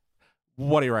meh.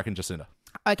 What do you reckon, Jacinta?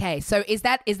 Okay, so is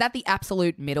that the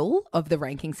absolute middle of the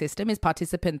ranking system? Is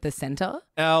participant the center?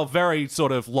 Our very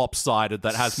sort of lopsided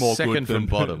that has more Second good than from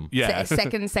bottom. Yeah.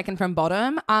 Second from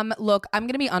bottom. Look, I'm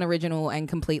going to be unoriginal and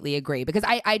completely agree because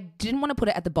I didn't want to put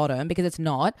it at the bottom because it's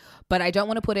not, but I don't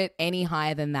want to put it any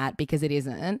higher than that because it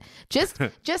isn't.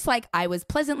 Just like I was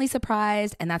pleasantly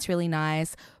surprised, and that's really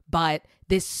nice. But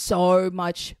there's so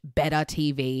much better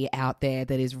TV out there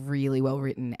that is really well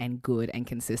written and good and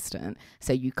consistent.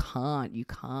 So you can't,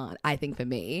 I think for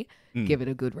me, give it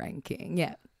a good ranking.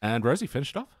 Yeah. And Rosie,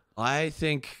 finished off? I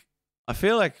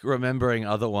feel like remembering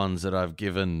other ones that I've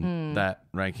given that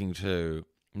ranking to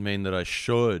mean that I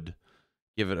should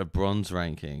give it a bronze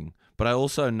ranking. But I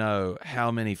also know how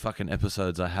many fucking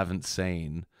episodes I haven't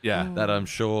seen. Yeah. That I'm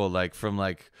sure, like, from,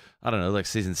 like, I don't know, like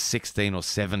season 16 or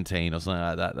 17 or something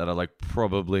like that, that are, like,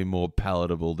 probably more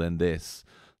palatable than this.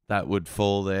 That would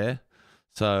fall there.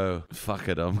 So, fuck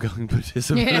it, I'm going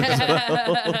participant as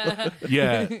well.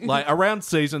 Yeah, like around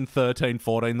season 13,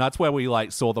 14, that's where we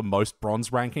like saw the most bronze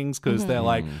rankings because they're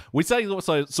like, we say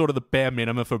also sort of the bare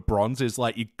minimum for bronze is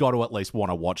like you got to at least want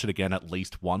to watch it again at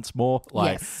least once more.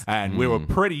 Like, Yes. and we were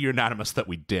pretty unanimous that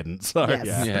we didn't. So, Yes.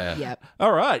 yeah. Yeah. Yep.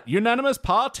 All right, unanimous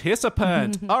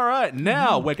participant. All right,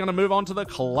 now we're going to move on to the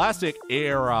classic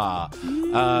era.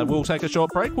 We'll take a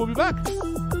short break. We'll be back.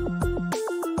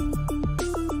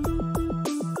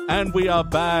 And we are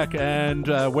back, and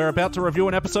we're about to review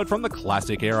an episode from the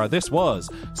classic era. This was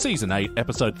Season 8,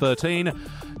 Episode 13,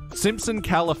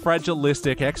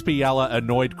 Simpsoncalifragilisticexpiala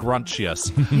annoyed Gruntious.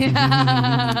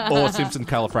 Or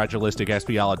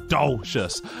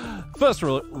Simpsoncalifragilisticexpialadocious. First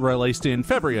released in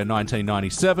February of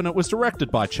 1997, it was directed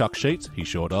by Chuck Sheets. He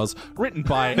sure does. Written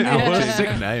by Al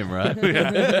Sick name, right?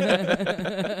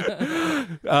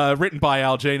 written by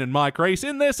Al Jean and Mike Reese.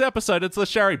 In this episode, it's the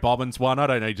Sherry Bobbins one. I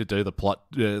don't need to do the plot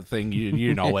thing.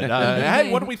 You know it.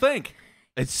 Hey, what do we think?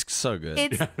 It's so good.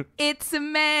 It's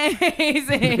amazing.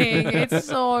 It's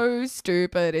so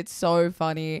stupid. It's so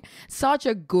funny. Such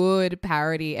a good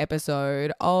parody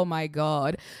episode. Oh my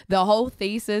God. The whole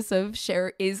thesis of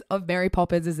Mary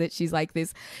Poppins is that she's like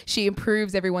this. She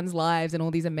improves everyone's lives in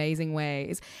all these amazing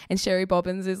ways. And Sherry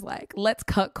Poppins is like, let's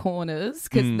cut corners,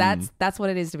 because that's what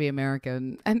it is to be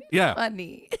American. And it's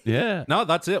funny. Yeah. No,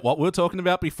 that's it. What we were talking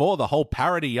about before, the whole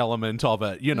parody element of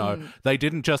it. You know, they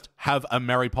didn't just have a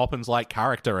Mary Poppins-like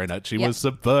character in it. She was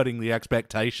subverting the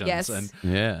expectations and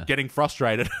getting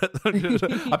frustrated.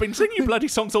 I've been singing you bloody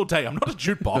songs all day. I'm not a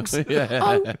jukebox.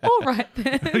 All right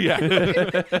then.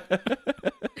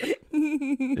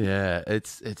 Yeah,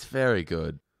 it's very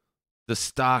good. The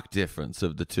stark difference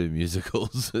of the two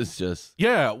musicals is just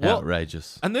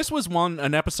outrageous. And this was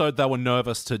an episode they were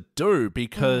nervous to do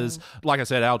because, like I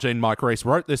said, Al Jean and Mike Reiss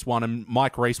wrote this one, and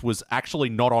Mike Reiss was actually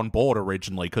not on board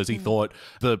originally because he thought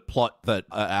the plot that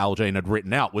Al Jean had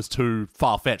written out was too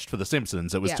far-fetched for The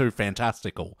Simpsons. It was too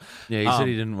fantastical. Yeah, he said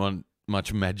he didn't want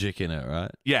much magic in it,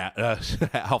 right? Yeah,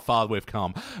 how far we've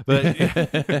come.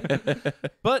 But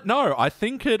but no, I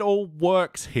think it all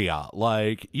works here.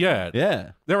 Like,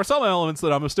 there are some elements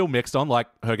that I'm still mixed on, like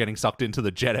her getting sucked into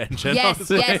the jet engine.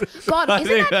 Yes. God, I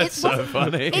think that that's so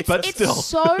funny. It's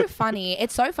so funny.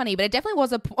 It's so funny, but it definitely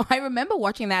was I remember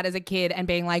watching that as a kid and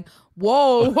being like,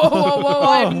 whoa,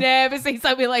 I've never seen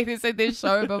something like this in this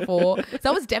show before. So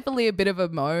that was definitely a bit of a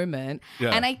moment. Yeah.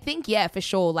 And I think, for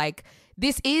sure, like,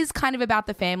 this is kind of about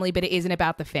the family, but it isn't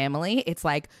about the family. It's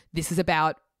like, this is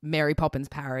about Mary Poppins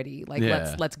parody. Like,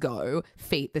 let's go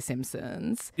feat The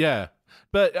Simpsons. Yeah.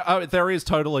 But there is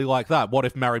totally like that. What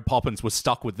if Mary Poppins was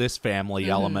stuck with this family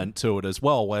element to it as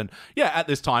well? When, at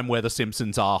this time where the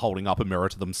Simpsons are holding up a mirror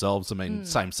to themselves. I mean,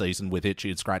 same season with Itchy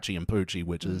and Scratchy and Poochie,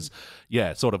 which is,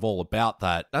 sort of all about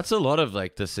that. That's a lot of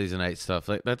like the season 8 stuff.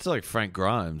 Like that's like Frank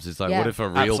Grimes. It's like, what if a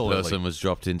real person was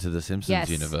dropped into the Simpsons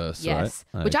universe? Yes.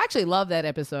 Right? Which I actually love that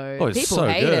episode. People so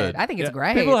hate it. I think it's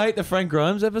great. People hate the Frank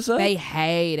Grimes episode? They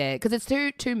hate it because it's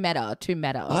too meta.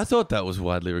 I thought that was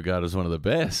widely regarded as one of the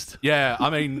best. Yeah.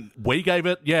 I mean, we gave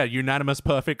it, unanimous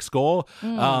perfect score.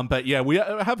 But we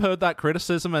have heard that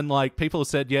criticism, and like people have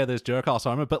said, there's jerk-ass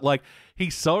Homer, but like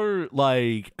he's so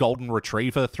like golden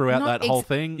retriver throughout that whole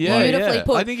thing. Yeah, beautifully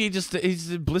put. I think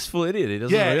he's a blissful idiot. He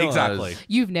doesn't realize. Exactly.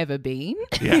 You've never been.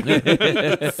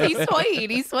 Yeah.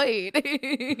 He's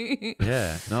sweet.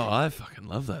 Yeah. No, I fucking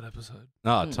love that episode.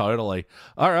 Oh, totally.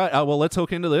 All right. Well, let's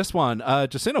hook into this one.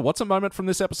 Jacinta, what's a moment from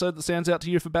this episode that stands out to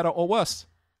you for better or worse?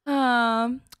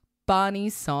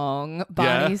 Barney's song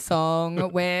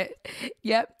where,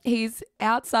 he's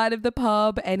outside of the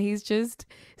pub and he's just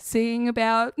singing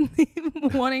about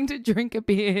wanting to drink a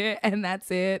beer, and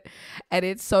that's it. And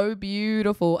it's so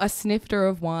beautiful. A snifter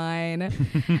of wine.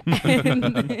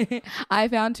 And I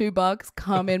found $2.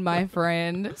 Come in, my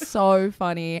friend. So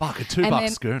funny. Fuck, a $2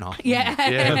 schooner. Yeah.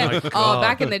 My God. Oh,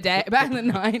 back in the day, back in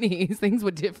the 90s, things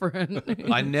were different.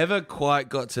 I never quite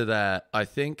got to that. I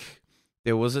think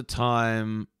there was a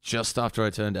time just after I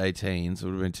turned 18, so it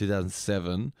would have been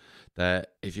 2007,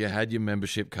 that if you had your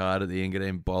membership card at the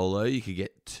Engadine Bolo, you could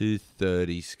get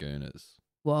 230 schooners.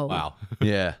 Whoa. Wow.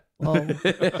 Yeah. Oh. I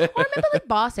remember like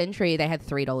Bar Century, they had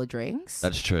 $3 drinks.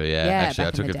 That's true, yeah. Actually,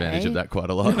 I took advantage of that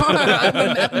quite a lot.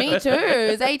 Me too.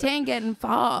 It was 18 getting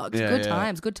fucked. Yeah,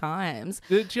 good times.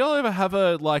 Did y'all ever have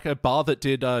a bar that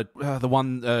did the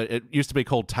one, it used to be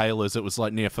called Taylor's, it was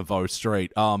like near Favreau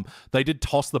Street. They did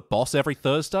Toss the Boss every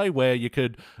Thursday where you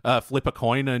could flip a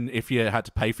coin and if you had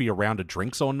to pay for your round of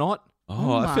drinks or not.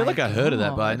 Oh, I feel like I heard of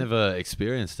that, but I never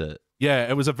experienced it. Yeah,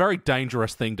 it was a very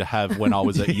dangerous thing to have when I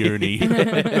was at uni.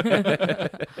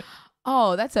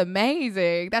 Oh, that's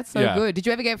amazing. That's so good. Did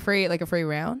you ever get a free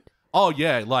round? Oh,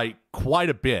 yeah, like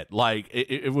quite a bit. Like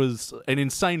it was an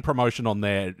insane promotion on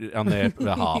their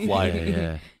behalf. Like,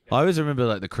 yeah. I always remember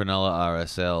like the Cronulla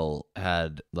RSL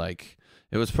had like,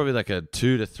 it was probably like a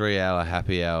 2 to 3 hour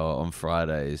happy hour on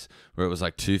Fridays where it was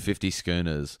like 250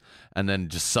 schooners, and then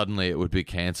just suddenly it would be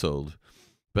cancelled.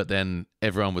 But then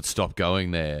everyone would stop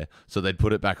going there, so they'd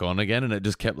put it back on again, and it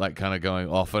just kept like kind of going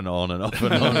off and on and off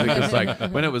and on because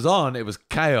like when it was on, it was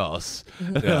chaos.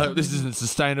 Like, this isn't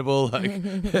sustainable. Like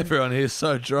everyone here's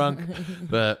so drunk,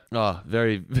 but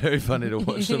very very funny to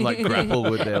watch them like grapple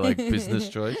with their like business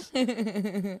choice.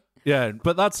 Yeah,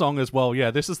 but that song as well,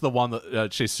 yeah, this is the one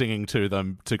that she's singing to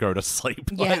them to go to sleep.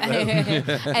 Yeah.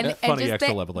 and Funny just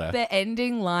extra level there. The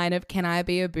ending line of "Can I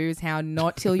be a booze hound?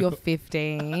 Not till you're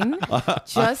 15,"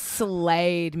 just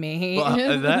slayed me.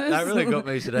 Well, that really got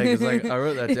me today because like I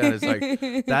wrote that down. It's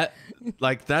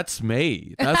like that's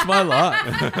me. That's my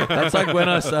life. That's like when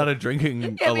I started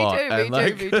drinking a lot and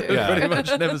like pretty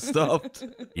much never stopped.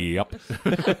 Yep.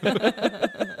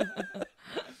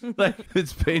 Like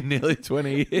it's been nearly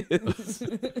 20 years.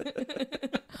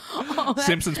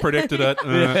 Simpsons predicted it.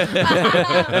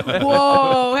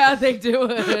 Whoa, how'd they do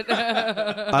it?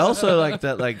 I also like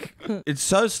that, like, it's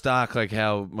so stark, like,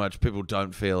 how much people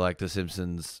don't feel like The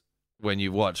Simpsons when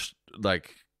you watch,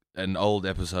 like, an old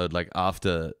episode, like,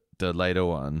 after the later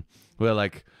one, where,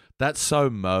 like, that's so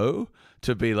Mo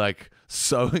to be, like,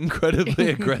 so incredibly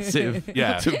aggressive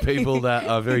to people that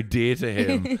are very dear to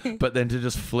him, but then to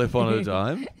just flip on a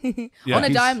dime. Yeah. On a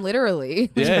dime, literally.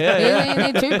 Yeah. You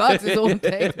need $2 is all it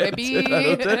takes, baby.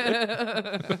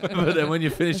 But then when you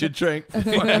finish your drink, back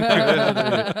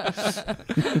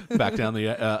down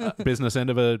the business end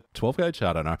of a 12 gauge.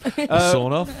 I don't know.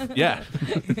 sawn off. Yeah.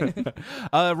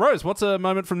 Rose, what's a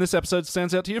moment from this episode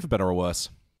stands out to you for better or worse?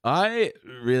 I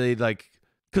really like.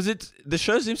 Because the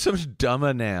show seems so much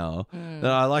dumber now.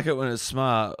 That I like it when it's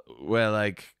smart, where,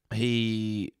 like,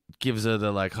 he gives her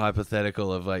the, like,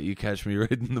 hypothetical of, like, you catch me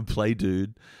reading the Play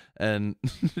Dude. And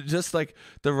just, like,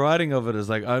 the writing of it is,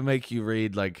 like, I make you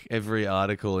read, like, every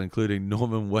article, including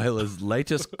Norman Whaler's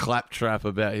latest claptrap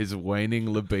about his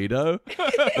waning libido.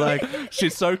 Like,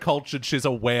 she's so cultured, she's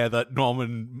aware that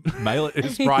Norman Mailer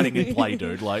is writing in Play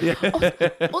Dude. Like,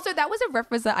 Also, that was a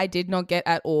reference that I did not get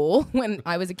at all when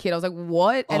I was a kid. I was like,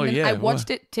 what? And then I watched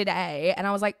it today and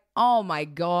I was like, oh my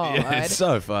God. Yeah, it's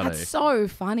so funny. That's so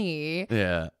funny.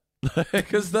 Yeah.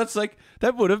 Because that's like,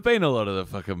 that would have been a lot of the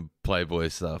fucking Playboy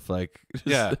stuff. Like,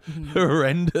 just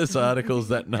horrendous articles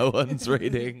that no one's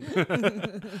reading.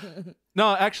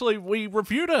 No, actually, we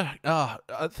reviewed I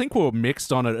think we were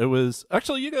mixed on it. It was,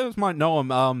 actually, you guys might know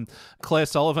them, Claire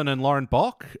Sullivan and Lauren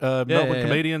Bock, Melbourne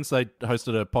comedians. They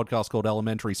hosted a podcast called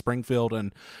Elementary Springfield.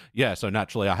 And yeah, so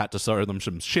naturally I had to show them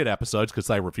some shit episodes because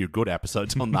they reviewed good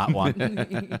episodes on that one.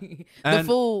 The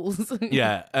fools.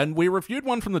 Yeah, and we reviewed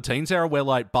one from the teens era where,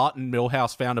 like, Bart and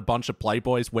Milhouse found a bunch of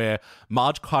Playboys where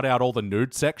Marge cut out all the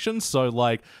nude sections. So,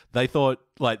 like, they thought,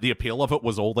 like, the appeal of it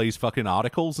was all these fucking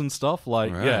articles and stuff.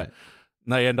 Like, yeah.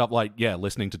 And they end up, like,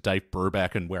 listening to Dave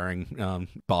Brubeck and wearing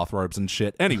bathrobes and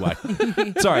shit. Anyway,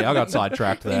 sorry, I got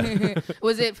sidetracked there.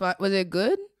 Was it fun? Was it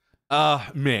good?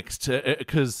 Mixed,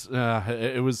 because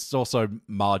it was also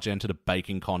Marge entered a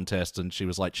baking contest and she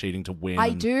was, like, cheating to win.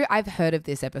 I've heard of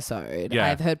this episode. Yeah.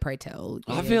 I've heard Pray Tell.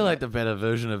 I feel like the better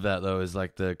version of that, though, is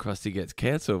like the Krusty Gets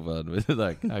Cancelled one with,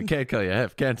 like, I can't call you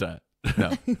F, can't I?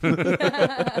 No.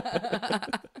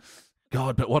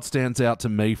 God, but what stands out to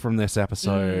me from this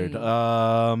episode?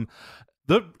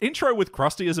 The intro with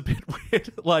Krusty is a bit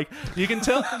weird. Like, you can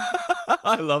tell.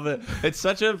 I love it. It's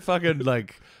such a fucking,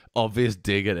 like, obvious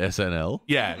dig at SNL.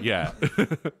 Yeah.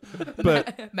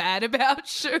 But mad about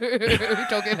shoe. We were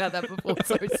talking about that before.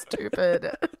 So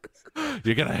stupid.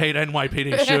 You're gonna hate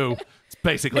NYPD shoe. It's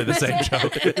basically the same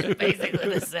joke. Basically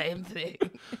the same thing.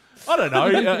 I don't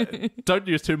know. Don't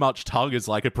use too much tongue is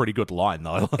like a pretty good line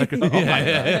though. Like, and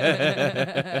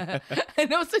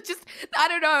also just, I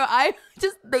don't know. I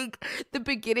just think the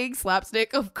beginning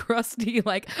slapstick of Krusty,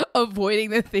 like, avoiding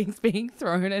the things being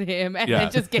thrown at him and then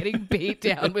just getting beat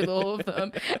down with all of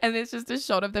them. And there's just a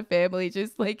shot of the family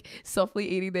just, like, softly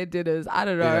eating their dinners. I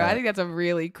don't know. Yeah. I think that's a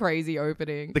really crazy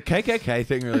opening. The KKK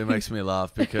thing really makes me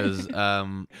laugh because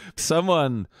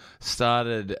someone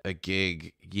started a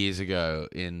gig years ago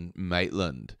in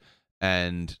Maitland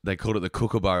and they called it the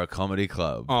Kookaburra Comedy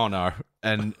Club. Oh no.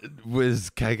 And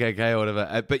was KKK or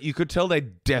whatever, but you could tell they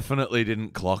definitely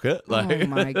didn't clock it. Like, oh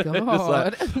my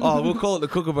God. It's like, oh, we'll call it the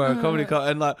Kookaburra Comedy Club,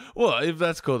 and like, well, if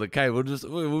that's called the K,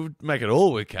 we'll make it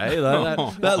all with K.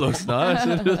 Like, that looks nice.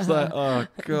 It's just like, oh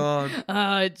God.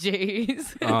 Oh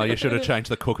jeez. Oh, you should have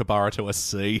changed the Kookaburra to a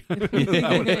C.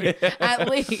 At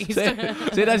least.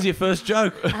 See, that's your first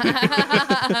joke.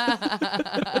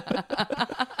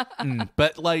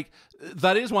 But, like,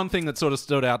 that is one thing that sort of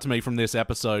stood out to me from this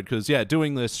episode because,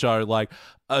 doing this show, like,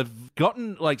 I've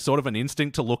gotten, like, sort of an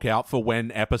instinct to look out for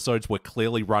when episodes were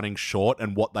clearly running short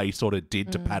and what they sort of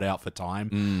did to pad out for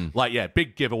time. Like,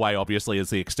 big giveaway, obviously, is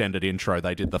the extended intro.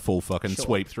 They did the full fucking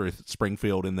sweep through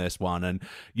Springfield in this one. And,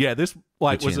 this,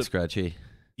 like, was it scratchy.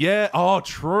 Yeah, oh,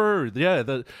 true. Yeah,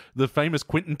 the famous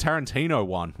Quentin Tarantino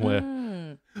one where...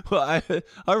 Well,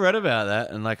 I read about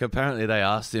that, and, like, apparently they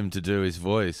asked him to do his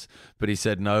voice, but he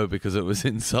said no because it was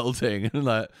insulting. And,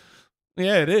 like,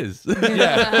 Yeah, it is.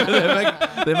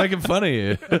 Yeah, they're making fun of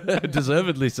you,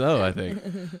 deservedly so, I think.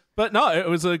 But no, it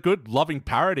was a good loving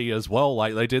parody as well.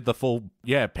 Like they did the full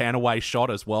pan away shot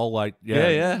as well. Like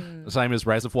Yeah. same as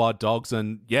Reservoir Dogs,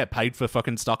 and paid for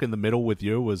fucking Stuck in the Middle with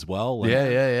You as well. And,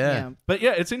 Yeah. But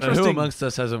yeah, it's And interesting. who amongst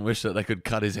us hasn't wished that they could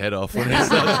cut his head off when he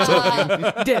starts talking?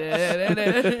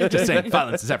 Just saying,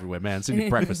 violence is everywhere, man. It's in your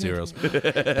breakfast cereals.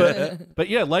 But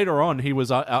yeah, later on, he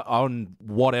was on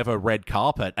whatever red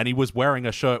carpet, and he was wearing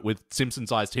a shirt with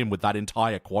Simpsonsized him with that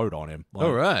entire quote on him. Like,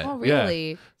 All right. Oh,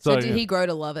 really? So did he grow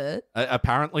to love it?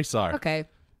 apparently so. Okay.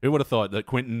 Who would have thought that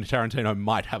Quentin Tarantino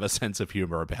might have a sense of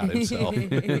humor about himself?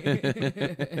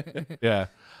 Yeah.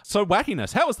 So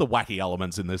wackiness. How was the wacky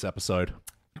elements in this episode?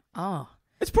 Oh.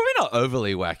 It's probably not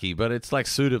overly wacky, but it's like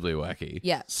suitably wacky.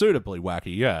 Yeah. Suitably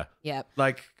wacky, yeah. Yep.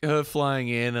 Like her flying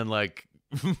in and like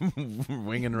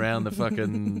winging around the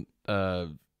fucking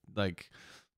like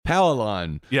power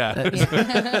line. Yeah.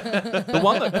 The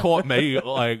one that caught me,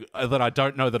 like, that I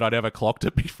don't know that I'd ever clocked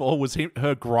it before was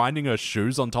her grinding her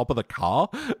shoes on top of the car.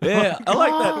 Yeah, I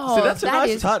like that. Oh, So that's a that nice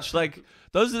is- touch. Like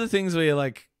those are the things where you're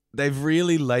like, they've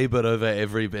really labored over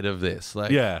every bit of this. Like,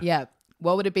 Yeah. Yep.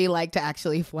 What would it be like to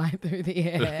actually fly through the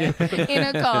air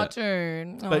in a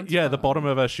cartoon? Oh, But it's yeah, the fun. bottom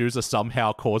of her shoes are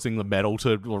somehow causing the metal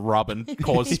to rub and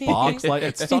cause sparks. Like,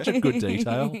 it's such a good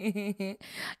detail.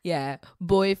 Yeah,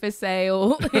 boy for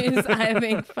sale is I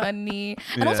think funny,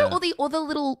 and also Yeah. all the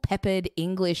little peppered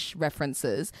English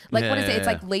references. Like what is it? It's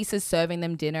Yeah. like Lisa's serving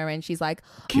them dinner, and she's like,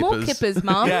 "More Kippers. kippers,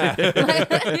 mum." Yeah. Like,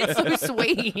 it's so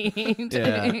sweet.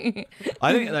 Yeah.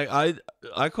 I think like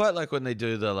I quite like when they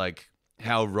do the like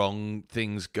how wrong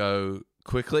things go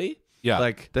quickly. Yeah.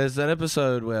 Like there's that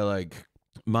episode where like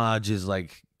Marge is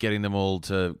like getting them all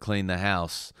to clean the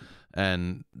house,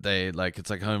 and they like it's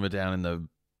like Homer down in the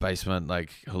basement like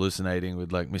hallucinating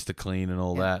with like Mr. Clean and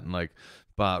all that, and like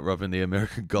Bart rubbing the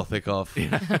American Gothic off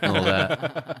and all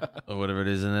that or whatever it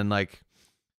is, and then like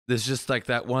there's just like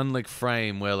that one like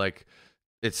frame where like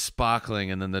it's sparkling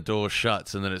and then the door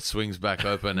shuts and then it swings back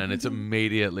open and it's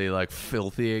immediately like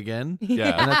filthy again.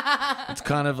 Yeah. And it's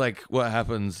kind of like what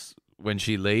happens when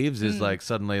she leaves is like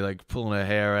suddenly like pulling her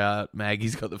hair out.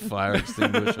 Maggie's got the fire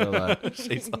extinguisher. Like,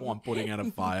 She's the one putting out a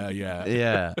fire, yeah.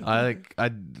 yeah, I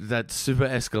that super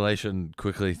escalation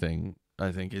quickly thing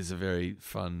I think is a very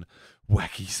fun,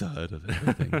 wacky side of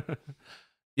everything.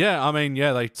 Yeah, I mean,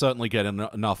 yeah, they certainly get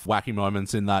enough wacky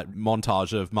moments in that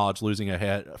montage of Marge losing her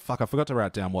hair. Fuck, I forgot to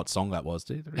write down what song that was.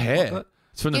 Did you write Hair. that?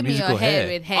 It's from the Give me musical your hair Hair.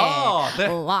 with hair. Oh,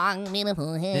 that- Long,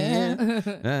 beautiful hair. That's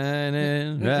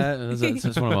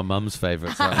one of my mum's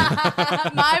favorites.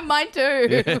 Mine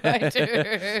too. Mine too.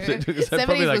 They're 70s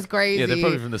probably, like- was crazy. Yeah, they're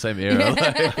probably from the same era.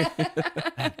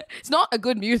 It's not a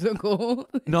good musical.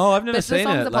 No, I've never But the seen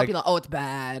songs it. are Like, popular. Oh, it's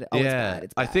bad. Oh, it's yeah, bad.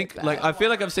 It's I bad. think It's like bad. I feel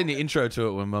like I've seen the intro to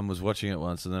it when Mum was watching it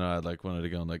once, and then I like wanted to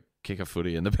go and like kick a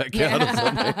footy in the backyard or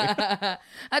something.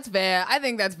 That's fair. I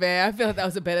think that's fair. I feel like that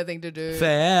was a better thing to do.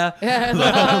 Fair.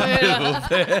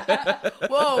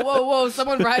 Whoa.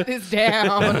 Someone write this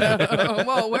down.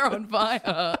 Whoa, we're on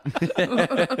fire.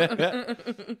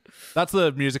 That's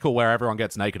the musical where everyone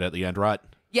gets naked at the end, right?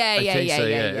 Yeah. I think so,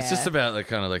 yeah. It's just about like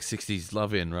kind of like 60s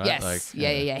love-in, right? Yes. Like,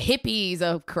 Yeah. Hippies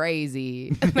are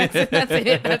crazy. That's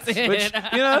it. Which,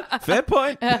 you know, fair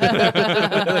point. They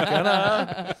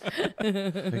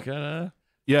kinda-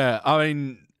 Yeah, I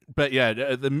mean, but yeah,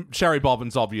 the Sherry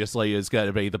Bobbins obviously is going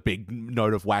to be the big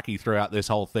note of wacky throughout this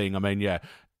whole thing. I mean, yeah,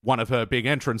 one of her big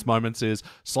entrance moments is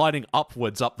sliding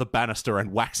upwards up the banister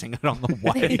and waxing it on the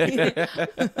way.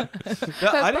 No,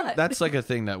 I think that's like a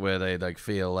thing that where they like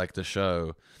feel like the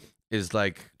show is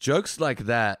like jokes like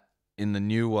that in the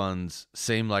new ones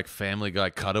seem like Family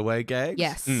Guy cutaway gags.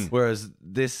 Yes. Whereas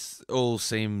this all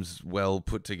seems well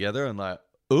put together and like,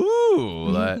 ooh,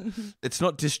 like it's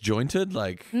not disjointed,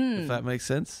 like if that makes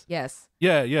sense. Yes.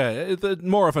 Yeah,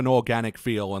 more of an organic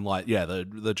feel, and like, yeah,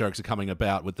 the jokes are coming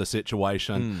about with the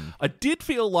situation. I did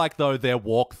feel like, though, their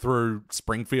walk through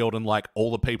Springfield and like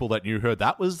all the people that knew her,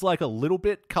 that was like a little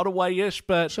bit cutaway-ish,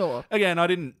 but Sure. again, I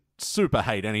didn't super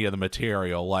hate any of the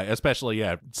material, like especially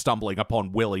stumbling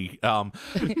upon Willie doing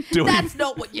That's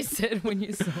not what you said when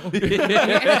you saw me. when you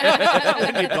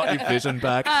got your vision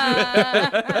back.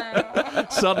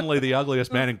 Suddenly the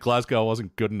ugliest man in Glasgow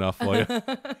wasn't good enough for you.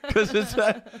 Because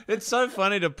it's so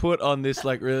funny to put on this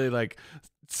like really like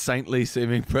saintly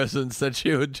seeming presence that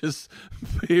she would just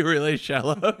be really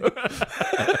shallow,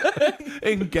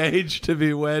 engaged to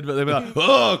be wed, but they'd be like,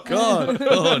 oh god,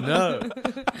 oh no.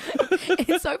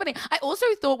 It's so funny. I also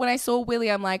thought when I saw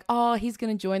Willie, I'm like, oh, he's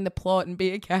going to join the plot and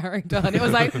be a character. And it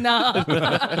was like, nah.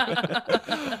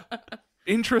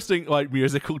 Interesting, like,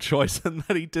 musical choice, and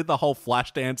that he did the whole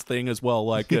flash dance thing as well.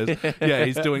 Like,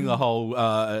 he's doing the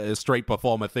whole street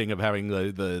performer thing of having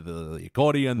the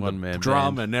accordion, One-man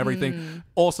drum, band. and everything.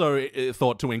 Also,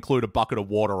 thought to include a bucket of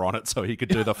water on it so he could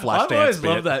do the flash I've dance. always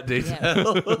loved that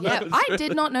detail. Yeah, I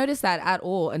did not notice that at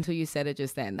all until you said it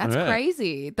just then. That's Yeah.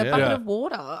 crazy. The Yeah. bucket of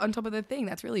water on top of the thing.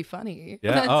 That's really funny.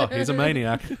 Yeah. Oh, he's a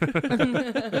maniac.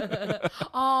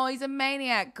 Oh, he's a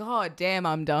maniac. God damn,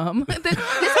 I'm dumb. This is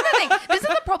the thing. This is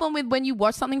the problem with when you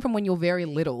watch something from when you're very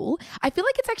little. I feel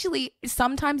like it's actually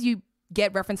sometimes you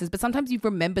get references, but sometimes you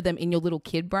remember them in your little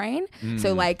kid brain.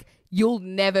 So like you'll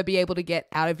never be able to get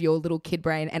out of your little kid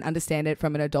brain and understand it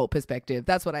from an adult perspective.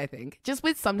 That's what I think. Just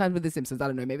with sometimes with The Simpsons, I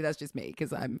don't know. Maybe that's just me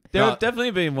because I'm. There have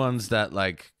definitely been ones that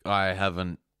like I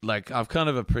haven't like I've kind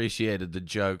of appreciated the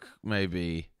joke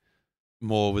maybe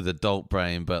more with adult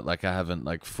brain, but like I haven't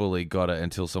like fully got it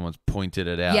until someone's pointed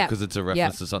it out because it's a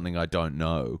reference to something I don't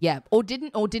know. Yeah, or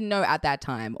didn't know at that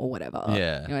time or whatever.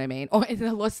 Yeah. You know what I mean?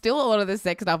 Or still a lot of the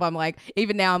sex stuff, I'm like,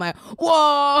 even now I'm like,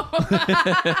 whoa,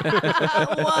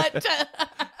 what?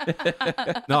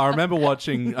 No, I remember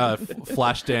watching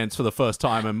Flashdance for the first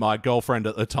time, and my girlfriend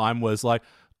at the time was like,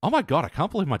 "Oh my God, I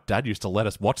can't believe my dad used to let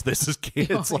us watch this as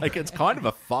kids." Like, it's kind of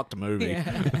a fucked movie.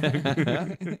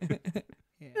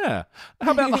 Yeah.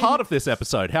 How about the heart of this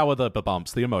episode? How are the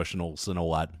bumps, the emotionals, and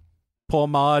all that? Poor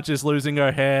Marge is losing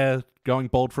her hair, going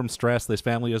bald from stress. This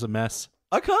family is a mess.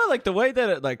 I kind of like the way that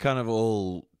it like kind of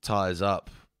all ties up.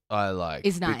 I like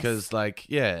Is nice. because like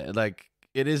like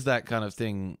it is that kind of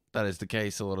thing that is the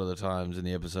case a lot of the times in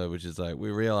the episode, which is like we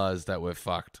realize that we're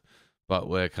fucked, but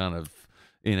we're kind of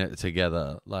in it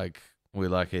together. Like we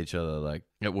like each other. Like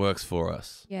it works for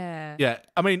us. Yeah. Yeah,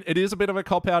 I mean, it is a bit of a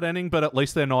cop-out ending, but at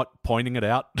least they're not pointing it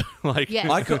out. Like, Yes.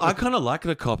 I kind of like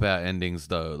the cop-out endings,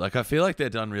 though. Like, I feel like they're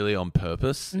done really on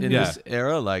purpose in Yeah. this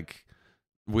era. Like,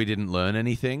 we didn't learn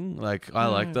anything. Like, I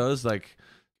like those. Like,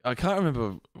 I can't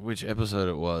remember which episode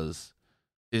it was.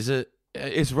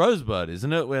 It's Rosebud,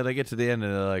 isn't it? Where they get to the end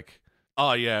and they're like,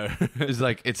 oh, yeah. it's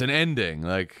like, it's an ending.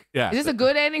 Like, Yeah. Is this a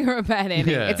good ending or a bad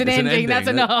ending? yeah, It's an ending. That's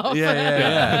enough.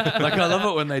 Yeah. Like, I love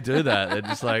it when they do that. They're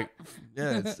just like,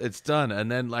 yeah, it's done. And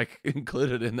then, like,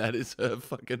 included in that is her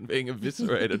fucking being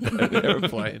eviscerated by an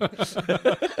airplane.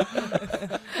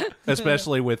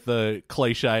 Especially with the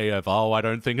cliche of, oh, I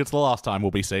don't think it's the last time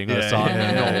we'll be seeing her Yeah, son yeah.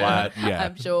 and all that. Yeah.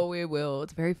 I'm sure we will.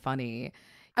 It's very funny.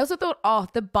 I also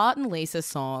thought, the Bart and Lisa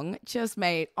song just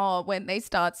made, when they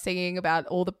start singing about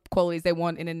all the qualities they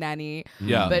want in a nanny,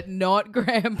 Yeah. but not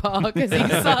Grandpa because he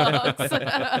sucks.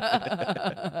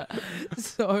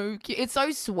 So cute. It's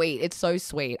so sweet. It's so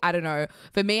sweet. I don't know.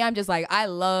 For me, I'm just like, I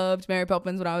loved Mary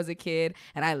Poppins when I was a kid,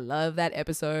 and I love that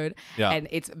episode. Yeah. And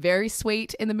it's very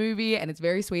sweet in the movie, and it's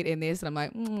very sweet in this, and I'm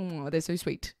like, they're so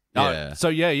sweet. Yeah. So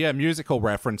musical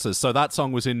references. So that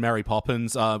song was in Mary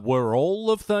Poppins. Were all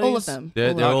of those? All of them. They're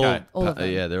all, Okay. All of them.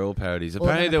 yeah, they're all parodies. All of them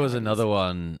Apparently, are there was parodies. another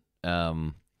one.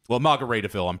 Well,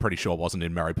 Margaritaville, I'm pretty sure, wasn't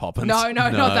in Mary Poppins. No,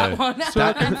 not that one.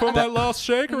 Searching for my lost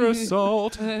shaker of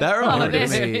salt. That Oh, reminded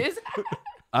there me. it is.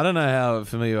 I don't know how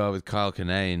familiar you are with Kyle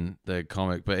Kinane, the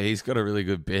comic, but he's got a really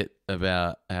good bit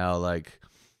about how like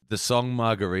the song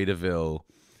Margaritaville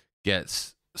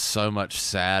gets so much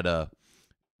sadder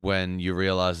when you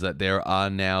realize that there are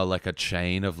now like a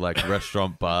chain of like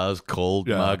restaurant bars called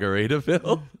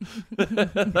Margaritaville.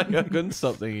 Like I couldn't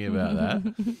stop thinking about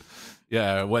that.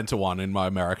 Yeah, I went to one in my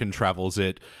American travels.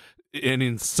 An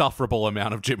insufferable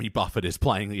amount of Jimmy Buffett is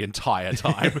playing the entire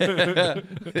time. And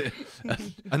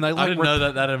they I like didn't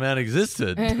know that amount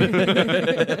existed.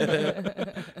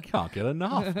 can't get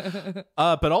enough.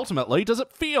 But ultimately, does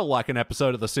it feel like an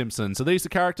episode of The Simpsons? Are these the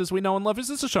characters we know and love? Is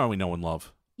this a show we know and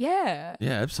love? Yeah.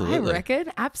 Yeah, absolutely. I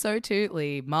reckon.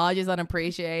 Absolutely. Marge is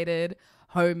unappreciated.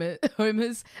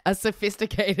 Homer's a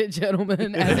sophisticated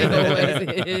gentleman, as he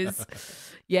always is.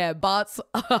 Yeah, Bart's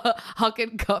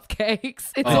hucking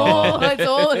cupcakes. It's all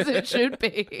as it should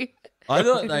be. I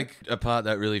thought like a part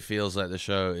that really feels like the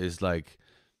show is like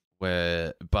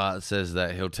where Bart says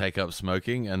that he'll take up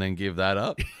smoking and then give that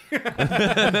up.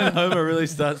 And then Homer really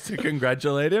starts to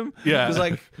congratulate him. Yeah. Because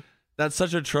like that's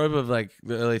such a trope of like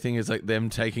the early thing is like them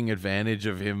taking advantage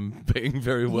of him being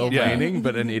very well-meaning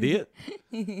but an idiot.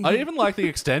 I even like the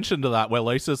extension to that where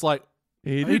Lisa's like,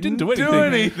 He didn't do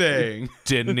anything.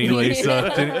 Didn't he,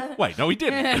 Lisa? Didn't he? Wait, no, he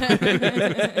didn't.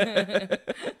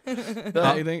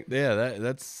 I think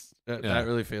that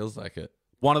really feels like it.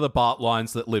 One of the Bart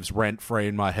lines that lives rent-free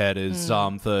in my head is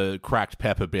the cracked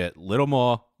pepper bit. Little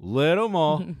more, little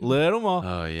more, little more.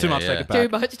 Oh, yeah, Too much, yeah. take it Too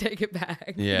back. much, take it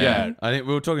back. Yeah. Yeah. I think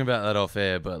we were talking about that off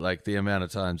air, but like the amount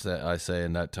of times that I say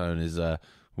in that tone is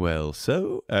well,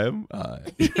 so am I.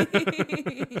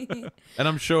 And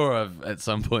I'm sure I've at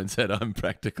some point said I'm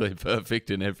practically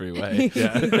perfect in every way.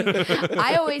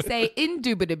 I always say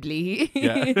indubitably.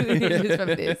 Just from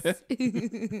this. I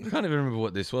can't even remember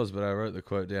what this was, but I wrote the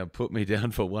quote down, put me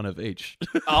down for one of each.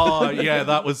 Oh, yeah,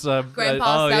 that was...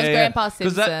 Grandpa, that was Grandpa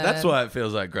Simpson. That's why it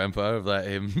feels like Grandpa, of like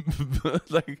him.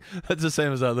 Like, that's the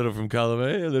same as that little from Column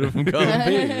A, a little from Column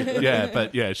B. Yeah,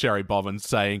 but yeah, Sherry Bobbins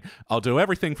saying, I'll do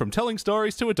everything from telling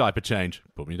stories to a diaper change.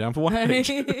 Put me down for one of each.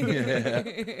 I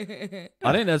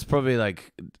think that's probably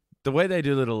like the way they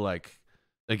do little like,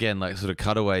 again, like sort of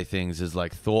cutaway things is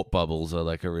like thought bubbles are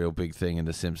like a real big thing in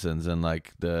The Simpsons, and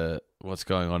like the what's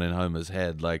going on in Homer's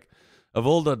head. Like, of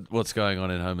all the what's going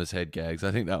on in Homer's head gags,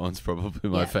 I think that one's probably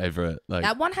my favorite. Like,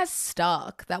 that one has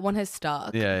stuck.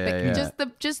 Yeah,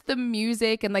 Just the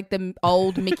music and like the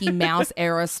old Mickey Mouse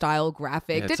era style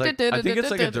graphic. I think it's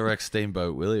like a direct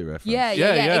Steamboat Willie reference. Yeah,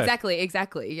 exactly.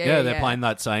 Yeah, they're playing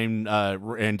that same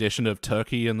rendition of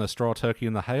Turkey and the Straw Turkey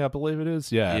and the Hay, I believe it is.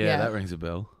 Yeah, that rings a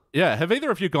bell. Yeah, have either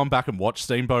of you gone back and watched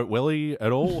Steamboat Willie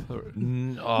at all?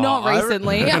 Not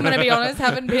recently. I'm going to be honest.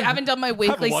 Haven't done my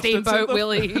weekly Steamboat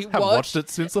Willie watch. Haven't watched it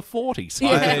since the 40s.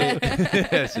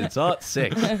 Since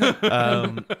 '06.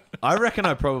 I reckon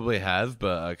I probably have,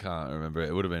 but I can't remember.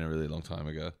 It would have been a really long time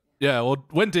ago. Yeah, well,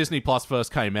 when Disney Plus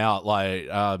first came out, like...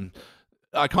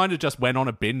 I kind of just went on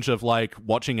a binge of like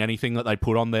watching anything that they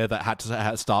put on there that had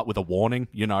to start with a warning,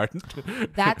 you know.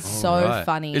 That's so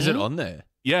funny. Is it on there?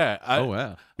 Yeah. Oh,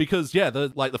 wow. Because,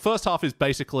 the first half is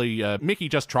basically Mickey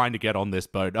just trying to get on this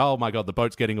boat. Oh, my God, the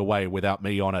boat's getting away without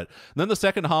me on it. And then the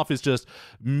second half is just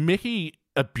Mickey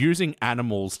abusing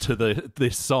animals to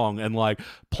this song and, like,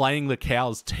 playing the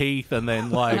cow's teeth and then,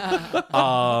 like,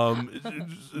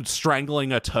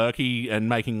 strangling a turkey and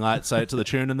making that say it to the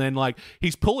tune. And then, like,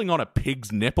 he's pulling on a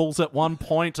pig's nipples at one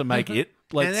point to make it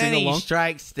and then he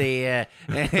strikes the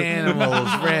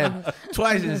animal's rib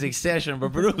twice in succession,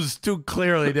 but produces two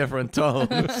clearly different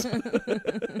tones.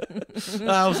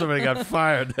 I also really got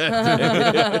fired.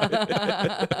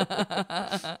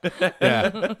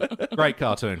 Yeah, great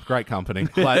cartoon, great company.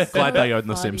 Glad they own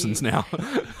The Simpsons now.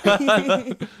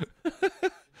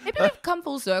 Maybe we've come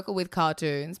full circle with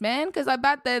cartoons, man, because I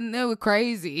bet then they were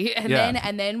crazy.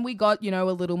 And then we got, a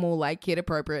little more like kid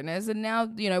appropriateness. And now,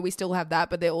 we still have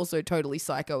that, but they're also totally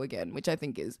psycho again, which I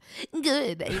think is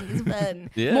good. It's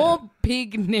fun. More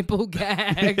pig nipple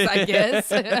gags, I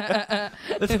guess.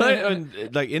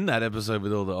 It's like in that episode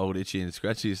with all the old Itchy and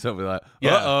Scratchy stuff, we're like,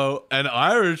 uh-oh, an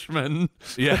Irishman.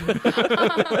 Yeah.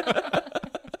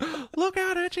 Look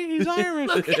out, Itchy, he's Irish.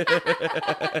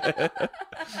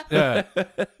 Yeah.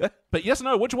 But yes,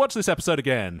 no, would you watch this episode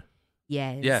again?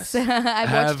 Yes.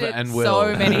 I've watched it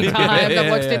so many times.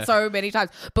 I've watched it so many times.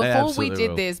 Before we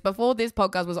did this, before this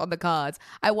podcast was on the cards,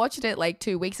 I watched it like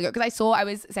 2 weeks ago because I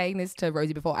was saying this to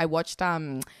Rosie before, I watched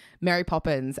Mary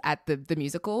Poppins at the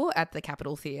musical at the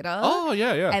Capitol Theatre. Oh,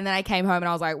 yeah. And then I came home and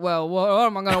I was like, well, what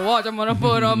am I going to watch? I'm going to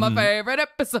put on my favorite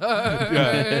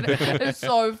episode. It's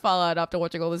so fun after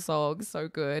watching all the songs. So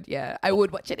good. Yeah, I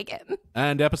would watch it again.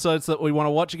 And episodes that we want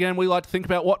to watch again, we like to think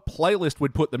about what playlist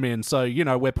we'd put them in. So,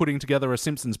 we're putting together a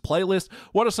Simpsons playlist.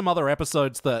 What are some other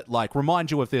episodes that like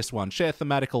remind you of this one, share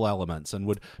thematical elements, and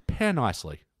would pair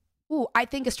nicely? Oh, I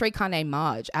think A Streetcar Named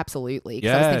Marge, absolutely.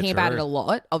 Because I was thinking about it a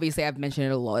lot. Obviously, I've mentioned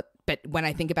it a lot. But when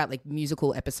I think about like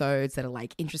musical episodes that are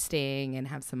like interesting and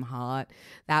have some heart,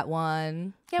 that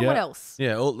one. Yeah, what else?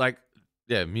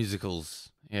 Yeah, musicals.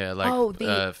 Yeah,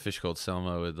 like Fish Called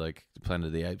Selma with like Planet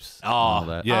of the Apes. Oh, all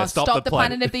that. Yeah, Stop the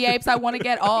Planet of the Apes. I want to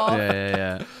get off.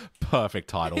 Yeah. Perfect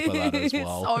title for that as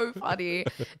well. So funny.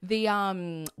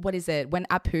 The what is it? When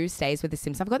Apu stays with the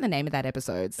Simpsons. I've forgotten the name of that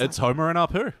episode. It's Homer and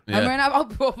Apu. Yeah. Homer and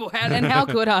Apu. And how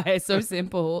could I? It's so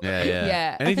simple.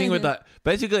 Yeah. Anything with that.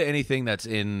 Basically anything that's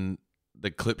in the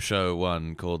clip show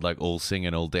one called like All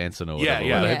Singing, All Dancing or whatever.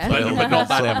 Yeah. But not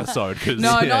that episode.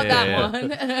 No, not that one.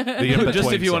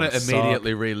 Just if you want to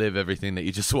immediately relive everything that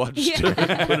you just watched, put it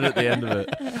at the end of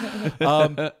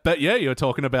it. But yeah, you were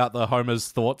talking about the Homer's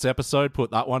Thoughts episode.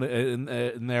 Put that one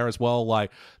in there as well.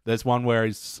 Like there's one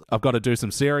where I've got to do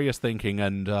some serious thinking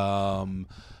and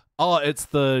it's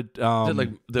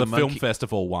the film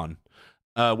festival one.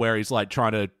 Where he's like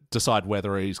trying to decide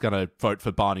whether he's going to vote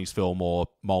for Barney's film or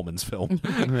Molman's film.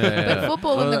 But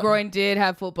Football in the Groin did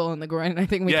have Football in the Groin. I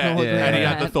think we can all agree on and he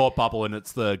that. had the thought bubble and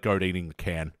it's the goat eating the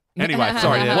can. Anyway,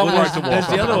 sorry. Long road to There's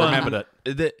Warsaw. the other I one. remembered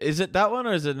it. Is it that one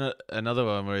or is it another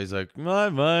one where he's like, my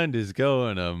mind is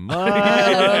going a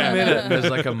mile a minute? And there's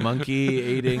like a monkey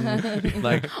eating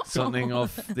like something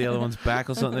off the other one's back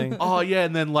or something. Oh, yeah,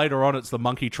 and then later on it's the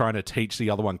monkey trying to teach the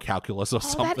other one calculus or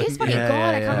something. That is funny. Yeah, God, yeah,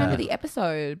 I can't yeah. remember the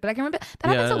episode, but I can remember that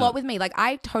happens a lot with me. Like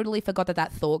I totally forgot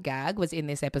that thought gag was in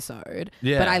this episode.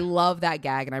 Yeah. But I love that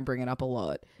gag and I bring it up a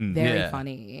lot. Very Yeah.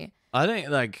 funny. I think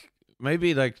like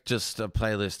maybe like just a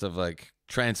playlist of like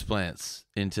transplants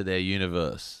into their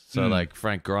universe. So like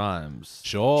Frank Grimes.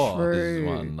 Sure. Is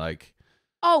one like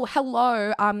Oh,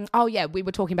 hello. Oh yeah, we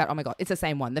were talking about. Oh my God, it's the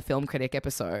same one, the film critic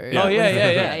episode. Yeah. Oh,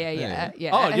 yeah.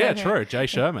 Oh, yeah, true. Jay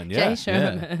Sherman, yeah. Jay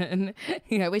Sherman.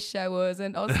 You know, wish I was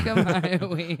an Oscar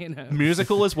winner.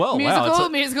 Musical as well. Wow,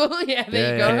 Musical. Yeah,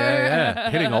 there you go. yeah.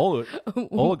 Hitting all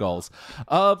the goals.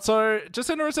 So,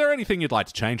 Jacinta, is there anything you'd like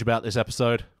to change about this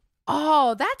episode?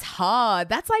 Oh, that's hard.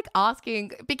 That's like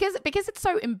asking because it's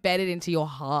so embedded into your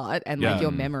heart and like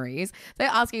your memories. They're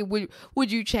asking,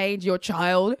 would you change your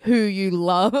child who you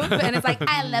love? And it's like,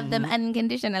 I love them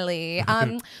unconditionally.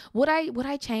 Would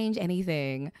I change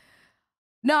anything?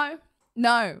 No.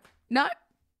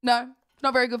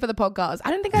 Not very good for the podcast.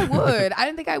 I don't think I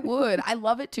would. I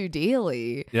love it too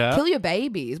dearly. Yeah. Kill your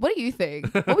babies. What do you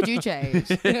think? What would you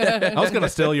change? I was going to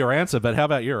steal your answer, but how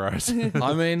about yours?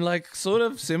 I mean like sort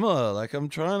of similar. Like I'm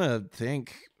trying to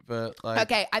think, but like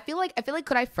Okay, I feel like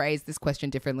could I phrase this question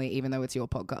differently even though it's your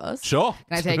podcast? Sure.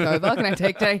 Can I take over? Can I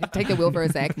take the wheel for a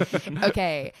sec?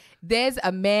 Okay. There's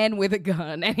a man with a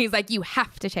gun and he's like, you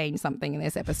have to change something in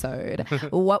this episode.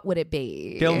 What would it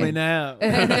be? kill me now.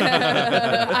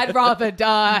 I'd rather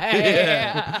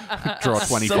die. Draw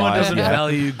 25. Someone doesn't yeah.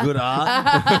 value good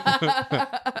art.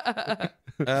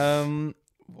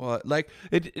 What? Like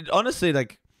it honestly,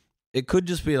 like it could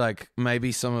just be like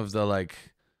maybe some of the like,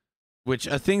 which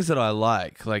are things that I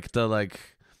like the like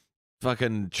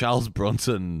fucking Charles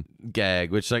Bronson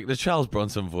gag, which like the Charles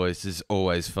Bronson voice is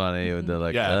always funny, and they're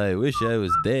like, Yeah. I wish I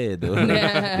was dead. Or,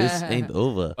 this ain't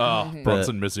over. Oh,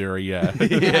 Bronson, Missouri, yeah.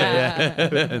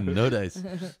 yeah. No dice.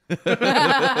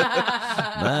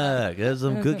 Mark, have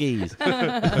some cookies.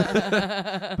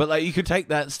 But like you could take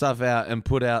that stuff out and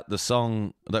put out the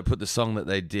song, like put the song that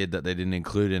they didn't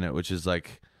include in it, which is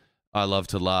like I Love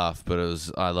to Laugh, but it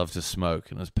was I Love to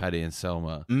Smoke, and it was Patty and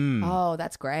Selma. Oh,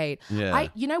 that's great. Yeah.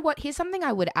 You know what? Here's something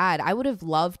I would add. I would have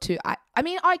loved to. I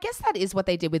mean, I guess that is what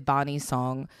they did with Barney's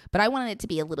song, but I wanted it to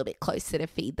be a little bit closer to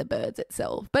Feed the Birds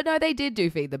itself. But no, they did do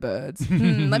Feed the Birds.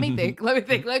 Let me think.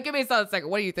 Give me a second.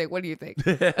 What do you think?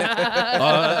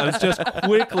 I was just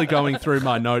quickly going through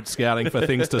my notes, scouting for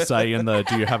things to say in the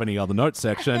do you have any other notes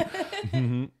section.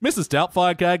 Mrs.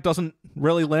 Doubtfire gag doesn't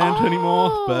really land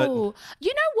anymore, but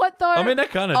you know what though? I mean,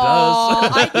 that kind of Oh,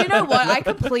 does. you know what? I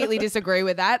completely disagree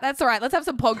with that. That's all right. Let's have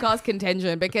some podcast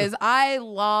contention because I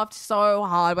laughed so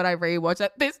hard when I rewatched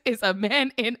it. This is a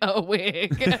man in a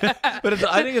wig. But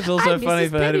I think it's also I'm funny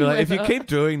Mrs. for her to be like, if you Pennyweather. keep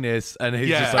doing this, and he's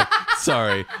just like,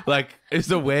 sorry, like is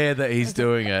aware that he's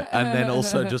doing it, and then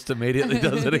also just immediately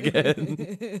does it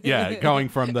again. yeah, going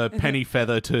from the penny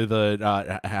feather to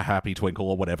the happy twinkle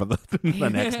or whatever the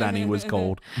next nanny was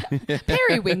called.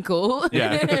 Periwinkle.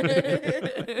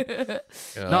 Yeah.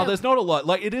 No, there's not a lot.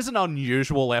 Like, it is an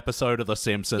unusual episode of The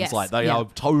Simpsons. Yes, Like, they yeah. are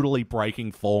totally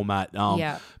breaking format.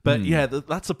 Yeah. But yeah,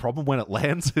 that's the problem when it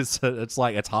lands. Is it's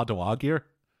like it's hard to argue.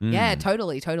 Yeah,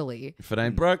 totally. If it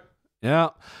ain't broke. Yeah.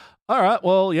 All right.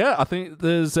 Well, yeah. I think.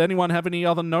 Does anyone have any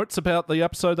other notes about the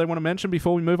episode they want to mention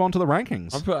before we move on to the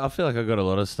rankings? I feel like I got a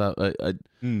lot of stuff. But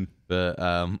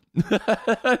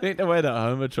I think the way that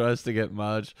Homer tries to get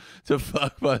Marge to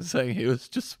fuck by saying he was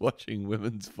just watching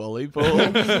women's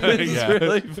volleyball is Yeah.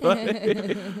 really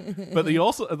funny. But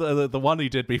the one he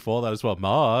did before that as well.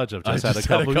 Marge, I've just, I just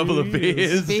had a couple of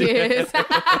beers. Beers.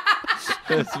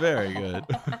 It's very good.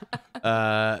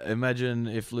 Imagine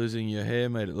if losing your hair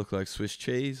made it look like Swiss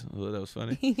cheese. I thought that was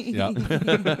funny. Yeah.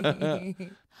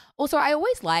 Also, I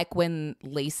always like when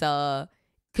Lisa,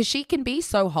 because she can be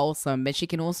so wholesome, but she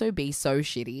can also be so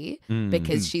shitty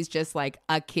because she's just like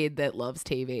a kid that loves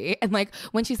TV. And like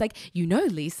when she's like, you know,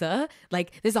 Lisa,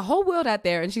 like there's a whole world out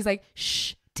there. And she's like,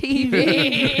 shh,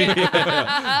 TV.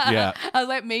 Yeah. I was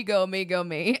like, me girl, me.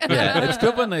 Yeah, it's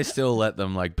good when they still let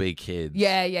them like be kids.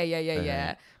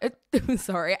 Yeah.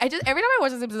 Sorry. Every time I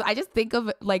watch The Simpsons, I just think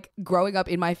of like growing up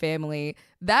in my family.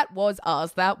 That was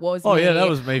us. That was me. Yeah, that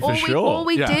was me for sure. All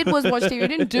we did was watch TV. We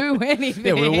didn't do anything.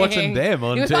 Yeah, we were watching them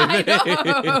on TV. I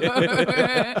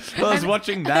know. I was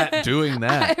watching that, doing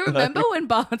that. I remember when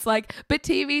Bart's like, but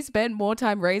TV spent more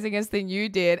time raising us than you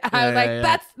did. I was like,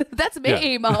 that's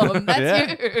me, Mom.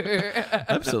 That's you.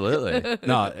 Absolutely.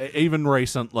 No, even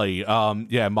recently,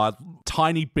 my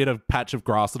tiny bit of patch of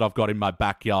grass that I've got in my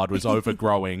backyard was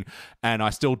overgrowing, and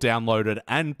I still downloaded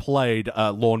and played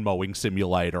Lawn Mowing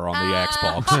Simulator on the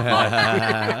Xbox.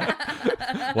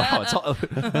 Wow, it's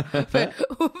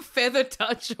feather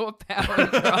touch or power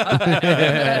drive.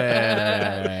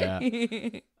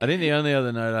 I think the only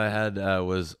other note I had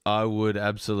was I would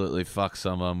absolutely fuck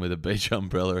someone with a beach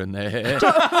umbrella in their hair.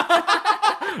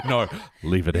 No,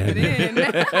 leave it in.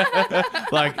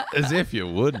 Like, as if you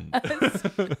wouldn't.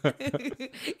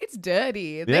 It's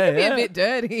dirty. They can be a bit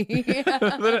dirty.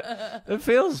 But it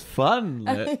feels fun.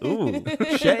 Ooh,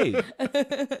 shade.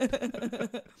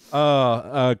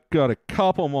 Got a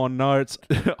couple more notes.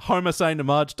 Homer saying to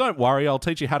Marge, "Don't worry, I'll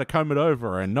teach you how to comb it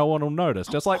over and no one will notice,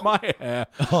 just like my hair."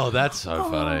 Oh, that's so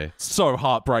funny. So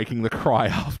heartbreaking, the cry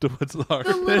afterwards, though.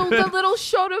 The little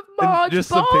shot of Marge just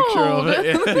bald. a picture of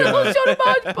it. The little shot of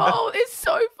Marge bald. It's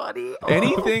so funny. Oh.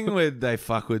 Anything with they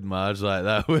fuck with Marge like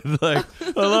that with like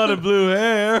a lot of blue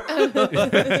hair.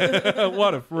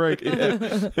 What a freak.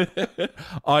 Yeah.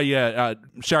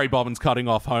 Sherry Bobbins cutting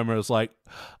off Homer is like,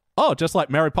 "Oh, just like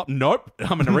Mary Poppins." Nope,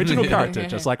 I'm an original character,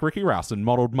 just like Ricky Rouse and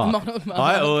Mottled Muck.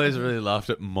 I always really laughed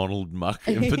at Mottled Muck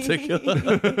in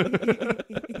particular.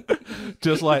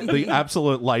 Just like the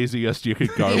absolute laziest you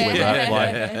could go with that.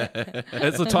 Like,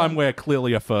 it's a time where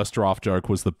clearly a first draft joke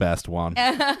was the best one.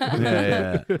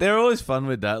 Yeah. They're always fun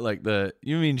with that. Like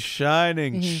you mean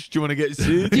shining? Shh, do you want to get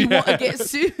sued? Do you want to get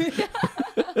sued?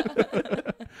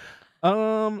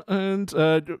 And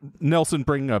Nelson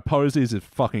bringing posies is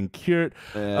fucking cute.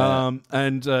 Yeah.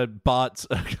 And Bart's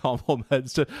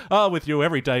compliments to, with you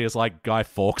every day is like Guy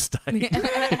Fawkes Day.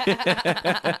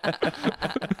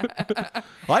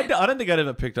 I don't think I'd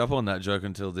ever picked up on that joke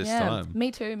until this time.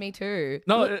 Me too.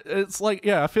 No, it's like,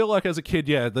 I feel like as a kid,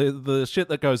 the shit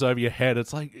that goes over your head,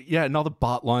 it's like, another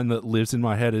Bart line that lives in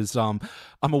my head is, I'm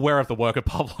aware of the work of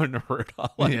Pablo Neruda.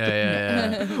 Like,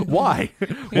 Yeah. Why?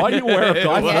 Why are you aware of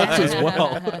Guy Fawkes as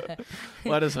well?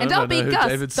 Why does Homer And I'll be know who Gus,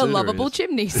 David the Souter lovable is?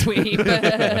 chimney sweep.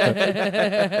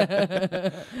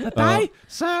 Day,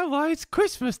 so it's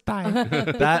Christmas Day.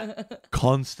 That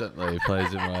constantly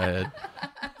plays in my head.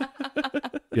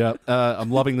 Yeah,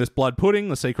 I'm loving this blood pudding.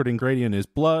 The secret ingredient is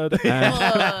blood. And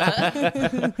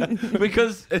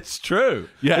Because it's true.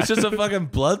 Yeah. It's just a fucking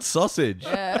blood sausage.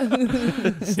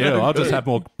 I'll just have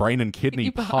more brain and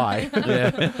kidney pie.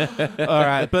 Yeah. All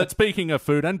right, but speaking of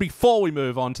food, and before we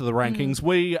move on to the rankings,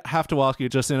 we have to ask you,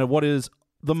 Jacinta, what is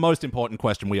the most important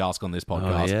question we ask on this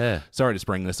podcast? Oh, yeah. Sorry to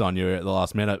spring this on you at the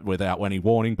last minute without any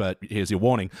warning, but here's your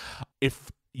warning. If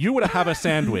you were to have a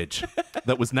sandwich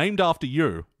that was named after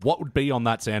you, what would be on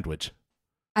that sandwich?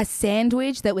 A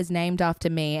sandwich that was named after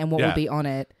me, and what would be on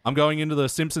it? I'm going into the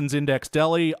Simpsons Index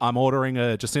Deli. I'm ordering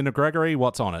a Jacinta Gregory.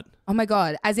 What's on it? Oh my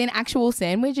God. As in actual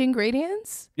sandwich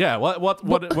ingredients? Yeah,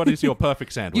 what is your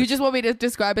perfect sandwich? You just want me to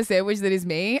describe a sandwich that is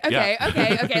me? Okay,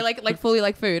 okay, like fully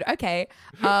like food. Okay.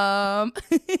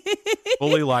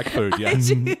 Fully like food, yeah.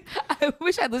 I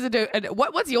wish I'd listened to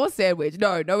what's your sandwich?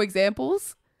 No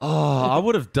examples? Oh, I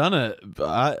would have done it, but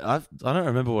I don't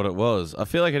remember what it was. I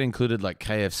feel like it included like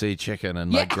KFC chicken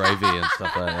and like gravy and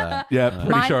stuff like that. Yeah,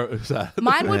 pretty sure it was that.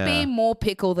 Mine would be more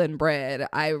pickle than bread.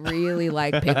 I really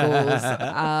like pickles.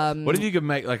 What if you could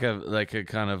make like a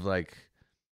kind of like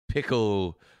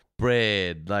pickle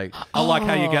bread, like I like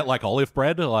how you get like olive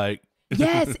bread, like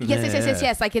Yes.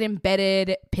 Like an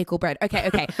embedded pickle bread. Okay.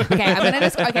 I'm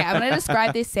gonna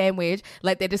describe this sandwich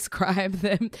like they describe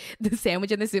the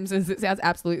sandwich in The Simpsons. It sounds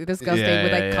absolutely disgusting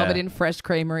with like covered in fresh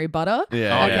creamery butter.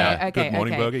 Yeah. Okay. Good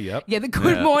morning burger. Yep. Yeah, the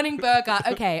Good Morning burger.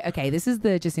 Okay. This is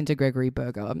the Jacinta Gregory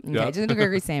burger. Okay, Jacinta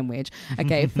Gregory sandwich.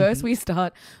 Okay, first we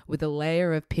start with a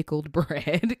layer of pickled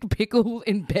bread, pickle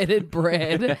embedded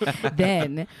bread.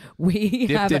 Then we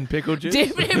dipped in pickle juice.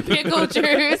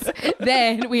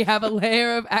 Then we have a layer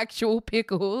of actual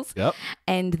pickles. Yep.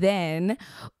 And then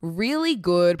really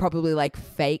good, probably like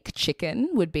fake chicken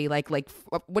would be like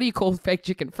what do you call fake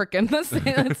chicken? Frickin'. Let's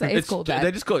say it's called that.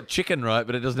 They just call it chicken, right?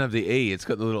 But it doesn't have the E. It's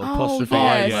got the little Oh, apostrophe.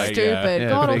 yeah, stupid. Yeah,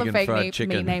 God, all the vegan fake fried meat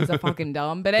chicken. names are fucking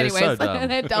dumb. But They're anyways, so dumb.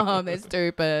 they're dumb. They're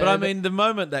stupid. But I mean, the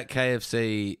moment that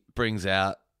KFC brings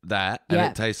out that and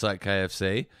it tastes like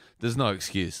KFC, there's no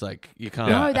excuse. Like you can't.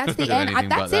 No, that's the do end. anything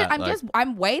That's but it. that.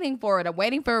 I'm waiting for it. I'm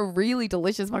waiting for a really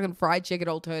delicious fucking fried chicken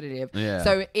alternative. Yeah.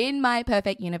 So in my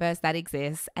perfect universe, that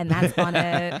exists, and that's on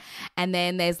it. And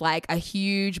then there's like a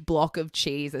huge block of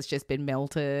cheese that's just been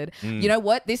melted. You know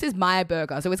what? This is my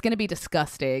burger, so it's going to be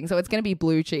disgusting. So it's going to be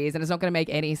blue cheese, and it's not going to make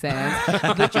any sense.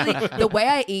 Literally, the way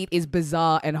I eat is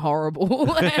bizarre and horrible.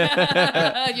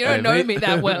 You don't know me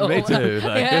that well. Me too.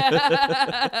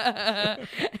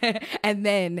 And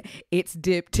then it's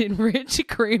dipped in rich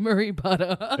creamery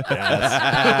butter.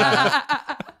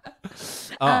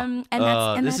 And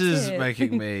this that's is it.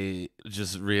 making me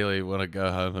just really want to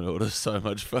go home and order so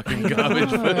much fucking garbage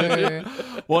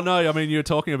food. Well, no, I mean, you're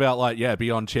talking about like,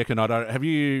 Beyond Chicken. Have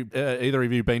you, either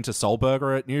of you been to Soul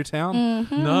Burger at Newtown?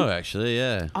 No, actually,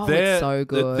 yeah. Oh, it's so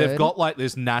good. They've got like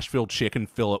this Nashville chicken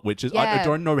fillet, which is, I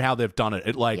don't know how they've done it.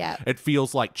 It it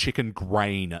feels like chicken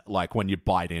grain, like when you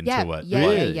bite into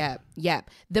it. Yeah.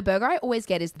 The burger I always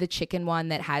get is the chicken one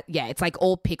that has, it's like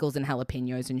all pickles and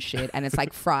jalapenos and shit. And it's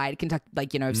like fried Kentucky,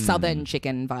 like, Southern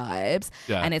chicken vibes.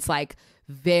 Yeah. And it's like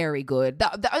very good.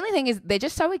 The only thing is they're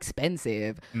just so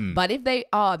expensive. But if they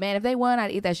weren't,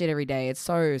 I'd eat that shit every day. It's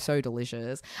so, so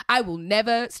delicious. I will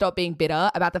never stop being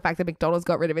bitter about the fact that McDonald's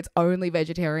got rid of its only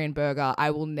vegetarian burger.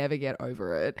 I will never get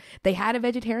over it. They had a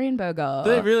vegetarian burger.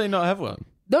 Do they really not have one?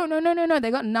 No.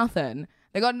 They got nothing.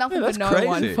 They got nothing for no crazy.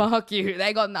 one. Fuck you.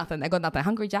 They got nothing.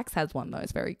 Hungry Jack's has one though.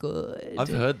 It's very good. I've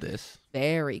heard this.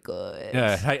 Very good.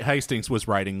 Yeah, Hastings was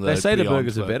rating the They say the Beyond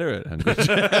burgers are better at Hungry.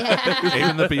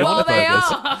 even the Beyond Well, they burgers.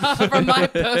 are from my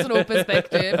personal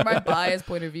perspective, from my biased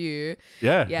point of view.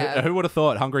 Yeah. Who would have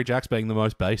thought Hungry Jack's being the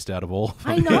most based out of all?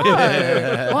 I know.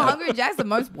 Well, Hungry Jack's the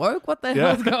most woke. What the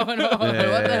hell's going on?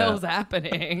 What the hell's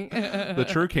happening? The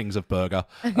true kings of burger.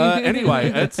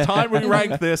 Anyway, it's time we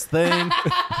rank this thing.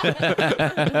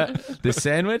 This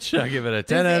sandwich, I give it a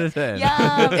 10 out of 10.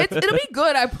 Yeah, it'll be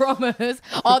good, I promise.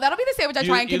 Oh, that'll be the sandwich I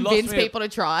try and You lost convince me at- people to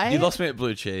try. You lost me at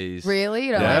blue cheese. Really?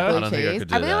 You don't Yeah. like I blue don't think I cheese? could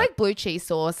do I really that. like blue cheese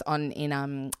sauce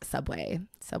in Subway.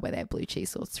 Subway, they have blue cheese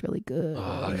sauce. It's really good.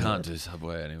 Oh, I can't do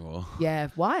Subway anymore. Yeah,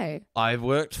 why? I've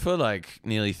worked for like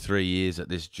nearly 3 years at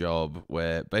this job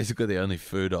where basically the only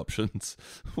food options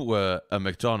were a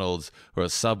McDonald's or a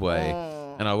Subway.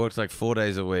 And I worked like 4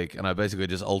 days a week and I basically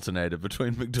just alternated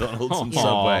between McDonald's and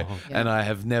Subway. Yeah. And I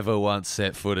have never once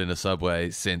set foot in a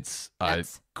Subway since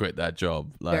That's I quit that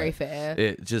job. Like, very fair.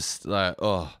 It just like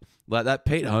that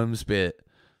Pete Holmes bit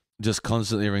just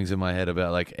constantly rings in my head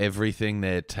about like everything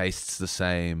there tastes the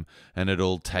same and it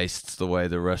all tastes the way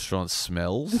the restaurant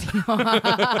smells.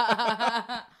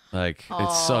 Like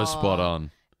it's so spot on.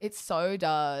 It so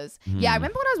does. Yeah, I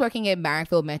remember when I was working in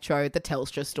Marrickville Metro, the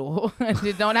Telstra store. I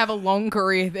did not have a long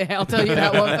career there. I'll tell you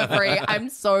that one for free. I'm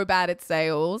so bad at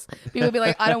sales. People would be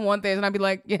like, I don't want this. And I'd be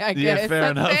like, yeah, I guess.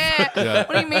 fair That's enough. it. Yeah.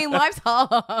 What do you mean? Life's hard.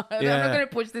 I'm Yeah. not going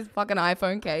to push this fucking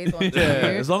iPhone case onto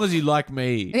Yeah, you. as long as you like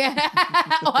me. Yeah.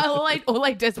 all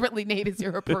I desperately need is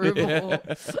your approval.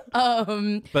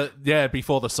 But yeah,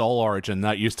 before the Soul Origin,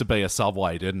 that used to be a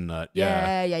Subway, didn't it?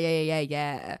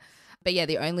 Yeah. But yeah,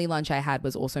 the only lunch I had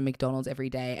was also McDonald's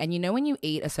every day. And you know when you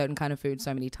eat a certain kind of food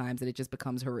so many times that it just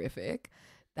becomes horrific?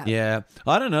 Yeah,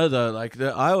 I don't know though. Like,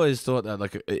 I always thought that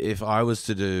like if I was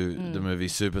to do the movie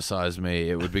Super Size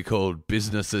Me, it would be called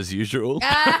Business as Usual.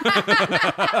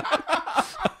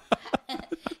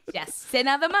 Just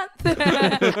another month.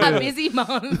 A busy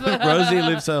month. Rosie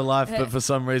lives her life, but for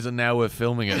some reason now we're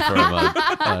filming it for a month.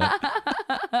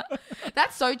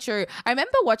 That's so true. I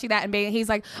remember watching that and he's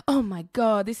like, oh my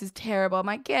God, this is terrible. I'm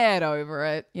like, get over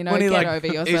it. You know, When he get like over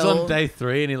yourself. he's on day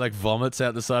 3 and he like vomits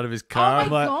out the side of his car. Oh I'm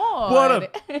my like, God. what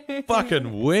a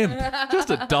fucking wimp! Just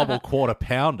a double quarter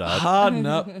pounder. Harden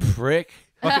up, prick.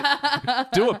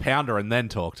 Do a pounder and then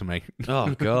talk to me.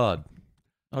 Oh God.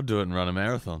 I'll do it and run a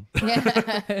marathon.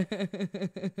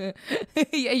 Yeah,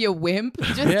 you wimp.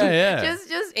 Just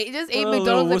eat What a McDonald's every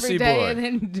little wussy day boy.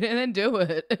 and then do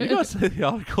it. You guys see the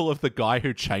article of the guy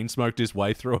who chain smoked his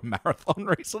way through a marathon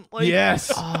recently? Yes.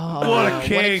 What a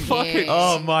king. king.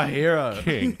 Oh, my hero.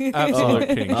 King. Absolute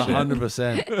king shit.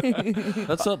 100%.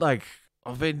 That's not like,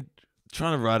 I've been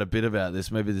trying to write a bit about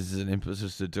this. Maybe this is an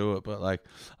impetus to do it, but like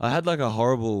I had like a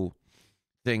horrible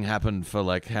thing happen for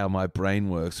like how my brain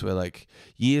works where like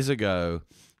years ago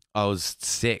I was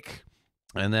sick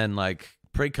and then like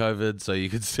pre-COVID so you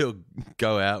could still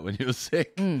go out when you were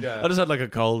sick. Yeah. I just had like a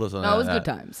cold or something. No, it was like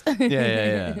good that. times.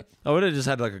 Yeah. I would have just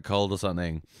had like a cold or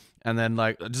something. And then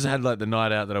like I just had like the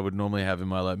night out that I would normally have in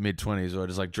my like mid-20s where I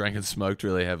just like drank and smoked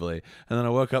really heavily. And then I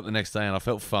woke up the next day and I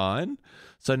felt fine.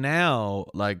 So now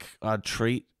like I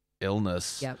treat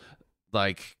illness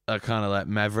like a kind of like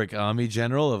Maverick Army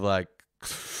general of like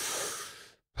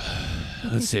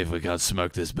Let's see if we can't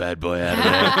smoke this bad boy out of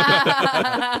there.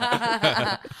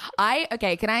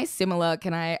 Can I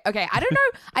don't know.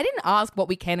 I didn't ask what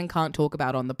we can and can't talk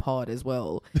about on the pod as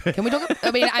well. Can we talk?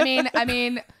 I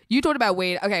mean, you talked about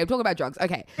weed. Okay, we'll talk about drugs.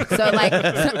 Okay. So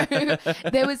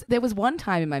there was one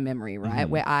time in my memory, right,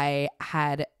 where I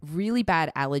had really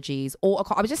bad allergies or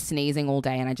I was just sneezing all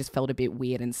day and I just felt a bit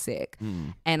weird and sick.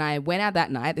 And I went out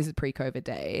that night, this is pre-COVID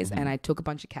days, and I took a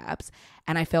bunch of caps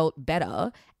and I felt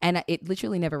better and it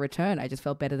literally never returned. I just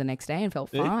felt better the next day and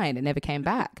felt fine. It never came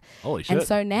back. Holy shit. And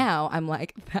so now I'm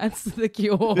like, that's the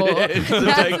cure.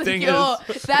 That's the cure.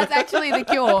 That's actually the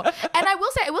cure. And I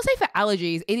will say for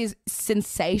allergies, it is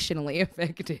sensationally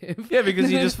effective. Yeah,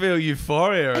 because you just feel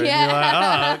euphoria and you're like,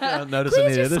 I can't notice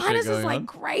any of this shit going on.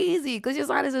 Crazy. Because your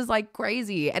sinus is like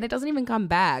crazy and it doesn't even come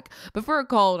back. But for a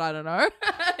cold, I don't know.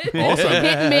 Awesome. Hit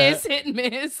and miss.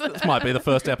 This might be the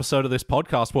first episode of this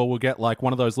podcast where we'll get like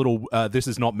one of those little this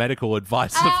is not medical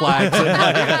advice flags.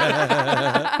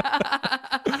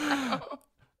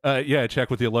 Yeah, check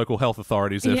with your local health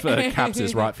authorities if CAPS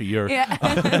is right for you. Yeah.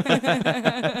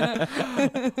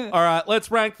 All right, let's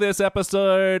rank this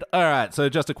episode. All right, so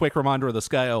just a quick reminder of the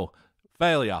scale.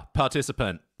 Failure,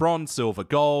 participant, bronze, silver,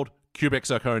 gold, cubic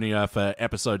zirconia for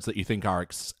episodes that you think are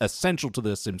essential to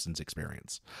the Simpsons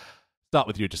experience. Start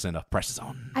with you, Jacinta. Pressure's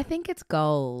on. I think it's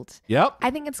gold. Yep.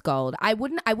 I think it's gold. I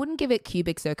wouldn't give it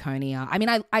cubic zirconia. I mean,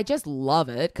 I just love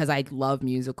it because I love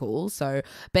musicals. So,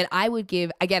 but I would give,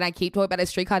 again, I keep talking about it.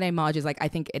 Streetcar Named Marge is like, I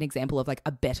think an example of like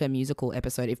a better musical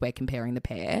episode if we're comparing the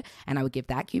pair. And I would give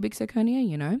that cubic zirconia,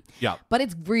 you know? Yeah. But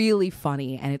it's really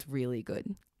funny and it's really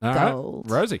good. All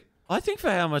gold. right. Rosie. I think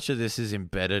for how much of this is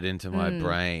embedded into my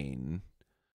brain,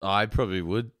 I probably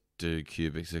would do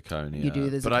cubic zirconia. You do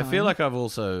the But I feel zircon. like I've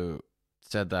also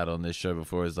said that on this show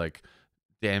before is like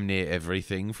damn near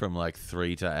everything from like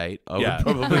 3 to 8. I would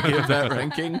probably give that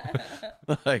ranking.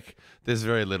 Like there's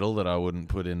very little that I wouldn't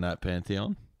put in that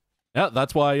pantheon. Yeah,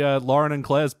 that's why Lauren and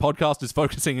Claire's podcast is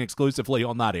focusing exclusively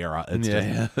on that era. It's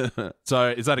Yeah. So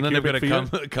is that a And then cubic they're for you? going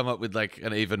to come up with like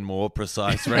an even more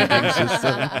precise ranking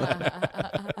system.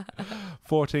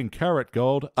 14 karat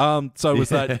gold. So was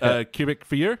that cubic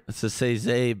for you? It's a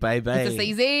CZ, baby. It's a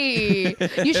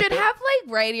CZ. You should have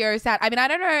like radio sound. I mean, I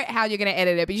don't know how you're going to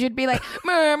edit it, but you should be like,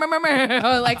 meh, meh, meh, meh,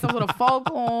 or like some sort of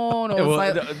foghorn. Or Yeah, well,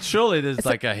 like, surely there's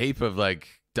like a heap of like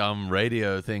dumb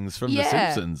radio things from The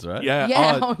Simpsons, right? Yeah.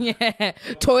 yeah.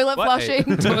 Toilet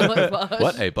flushing. Toilet flush.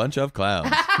 What a bunch of clowns.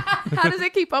 How does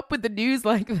it keep up with the news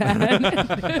like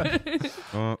that?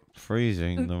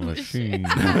 Freezing the machine.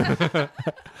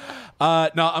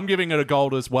 No, I'm giving it a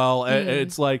gold as well.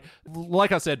 It's like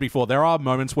I said before, there are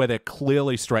moments where they're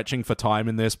clearly stretching for time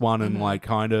in this one and like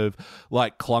kind of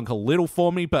like clunk a little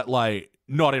for me, but like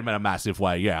not in a massive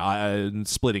way. Yeah, I'm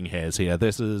splitting hairs here.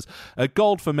 This is a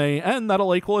gold for me, and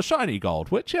that'll equal a shiny gold,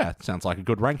 which, yeah, sounds like a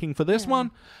good ranking for this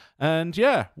one. And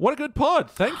yeah, what a good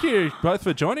pod. Thank you both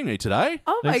for joining me today.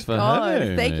 Oh my Thanks for God.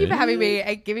 having Thank you for me. having me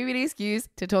and giving me the excuse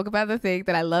to talk about the thing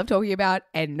that I love talking about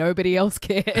and nobody else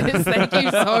cares. Thank you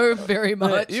so very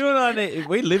much. You and I,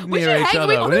 we live We near should each hang-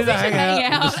 other. we We need to should hang hang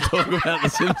out and out. just talk about The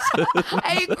Simpsons.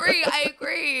 I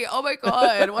agree. Oh my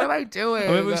God. What am I doing?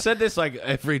 I mean, we've said this like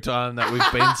every time that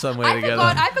we've been somewhere together.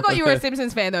 I forgot you were a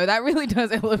Simpsons fan though. That really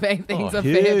does elevate things a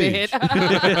fair huge.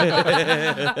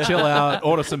 bit. Chill out,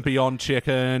 order some Beyond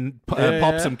Chicken,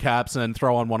 pop some caps, and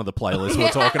throw on one of the playlists we're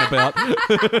talking about.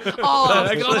 Oh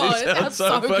Actually God, sounds that's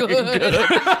so so fucking good.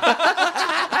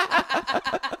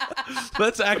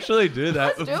 Let's actually do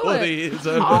that Let's do before it. the year's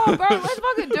over. Oh, bro, let's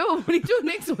fucking do it. What are you doing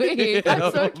next week?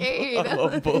 I'm so keen. I'm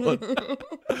on board.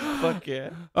 Fuck yeah.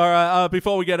 All right,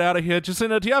 before we get out of here,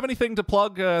 Jacinta, do you have anything to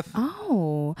plug?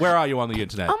 Oh. Where are you on the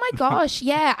internet? Oh my gosh,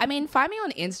 yeah. I mean, find me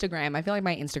on Instagram. I feel like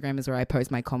my Instagram is where I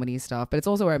post my comedy stuff, but it's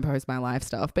also where I post my life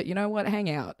stuff. But you know what? Hang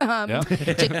out.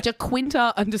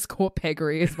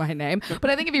 Jaquinta_Peggery is my name. But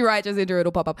I think if you write Jacinta,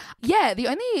 it'll pop up. Yeah, the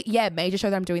only major show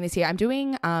that I'm doing this year, I'm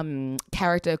doing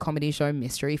character comedy show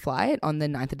Mystery Flight on the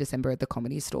 9th of December at the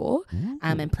Comedy Store.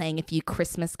 And playing a few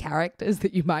Christmas characters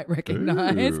that you might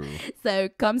recognize. Ooh. So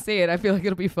come see it. I feel like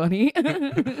it'll be funny.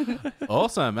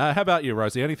 Awesome. How about you,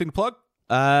 Rosie? Anything to plug?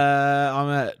 I'm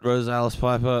at Rosie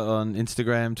Piper on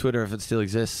Instagram, Twitter, if it still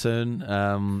exists soon.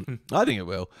 I think it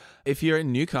will. If you're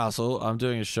in Newcastle, I'm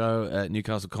doing a show at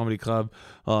Newcastle Comedy Club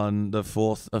on the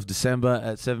 4th of December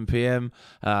at 7 p.m.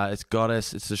 It's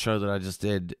Goddess. It's the show that I just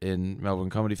did in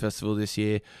Melbourne Comedy Festival this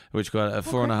year, which got a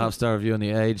 4.5-star review on The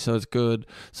Age, so it's good.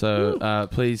 So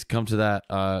please come to that.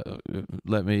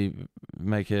 Let me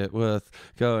make it worth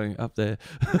going up there.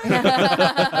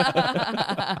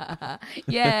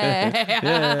 Yeah.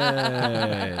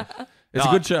 Yay. It's a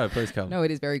good show. Please come. No,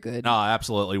 it is very good. No,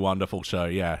 absolutely wonderful show.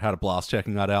 Yeah, had a blast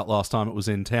checking that out last time it was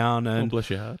in town. And bless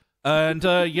your heart. And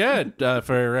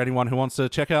for anyone who wants to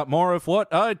check out more of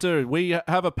what I do, we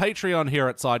have a Patreon here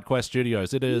at SideQuest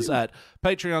Studios. It is at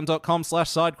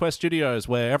patreon.com/SideQuest Studios,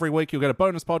 where every week you'll get a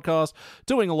bonus podcast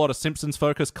doing a lot of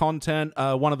Simpsons-focused content.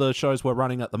 One of the shows we're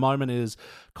running at the moment is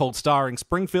called Starring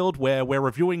Springfield, where we're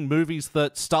reviewing movies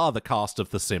that star the cast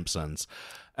of The Simpsons.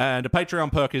 And a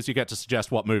Patreon perk is you get to suggest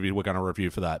what movie we're going to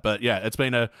review for that. But yeah, it's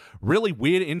been a really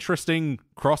weird, interesting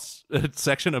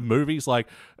cross-section of movies. Like,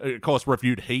 of course,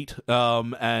 reviewed Heat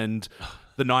and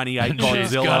the 98 Godzilla.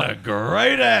 She's got a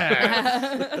great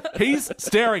ass. He's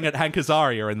staring at Hank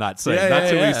Azaria in that scene.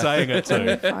 That's who he's saying it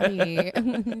to.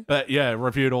 Funny. But yeah,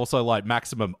 reviewed also like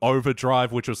Maximum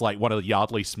Overdrive, which was like one of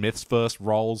Yardley Smith's first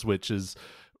roles, which is...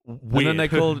 weird. And then they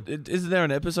called. Isn't there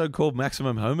an episode called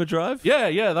Maximum Homer Drive?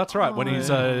 Yeah, that's right. When he's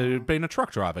been a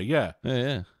truck driver, yeah.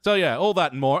 So yeah, all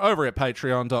that and more over at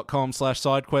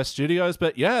patreon.com/SideQuest Studios.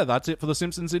 But yeah, that's it for the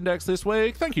Simpsons Index this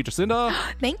week. Thank you, Jacinta.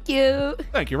 Thank you.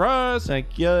 Thank you, Rose.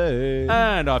 Thank you.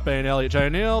 And I've been Elliot Jay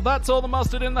O'Neill. That's all the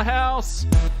mustard in the house.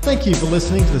 Thank you for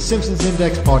listening to the Simpsons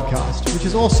Index podcast, which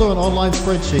is also an online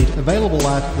spreadsheet available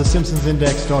at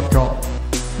thesimpsonsindex.com.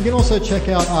 You can also check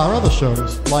out our other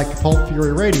shows, like Pulp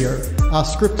Fury Radio, our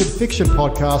scripted fiction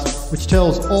podcast, which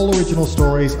tells all original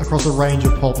stories across a range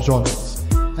of pulp genres,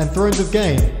 and Thrones of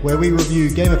Game, where we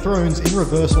review Game of Thrones in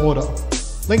reverse order.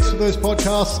 Links to those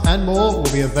podcasts and more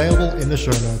will be available in the show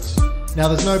notes. Now,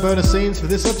 there's no bonus scenes for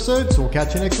this episode, so we'll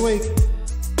catch you next week.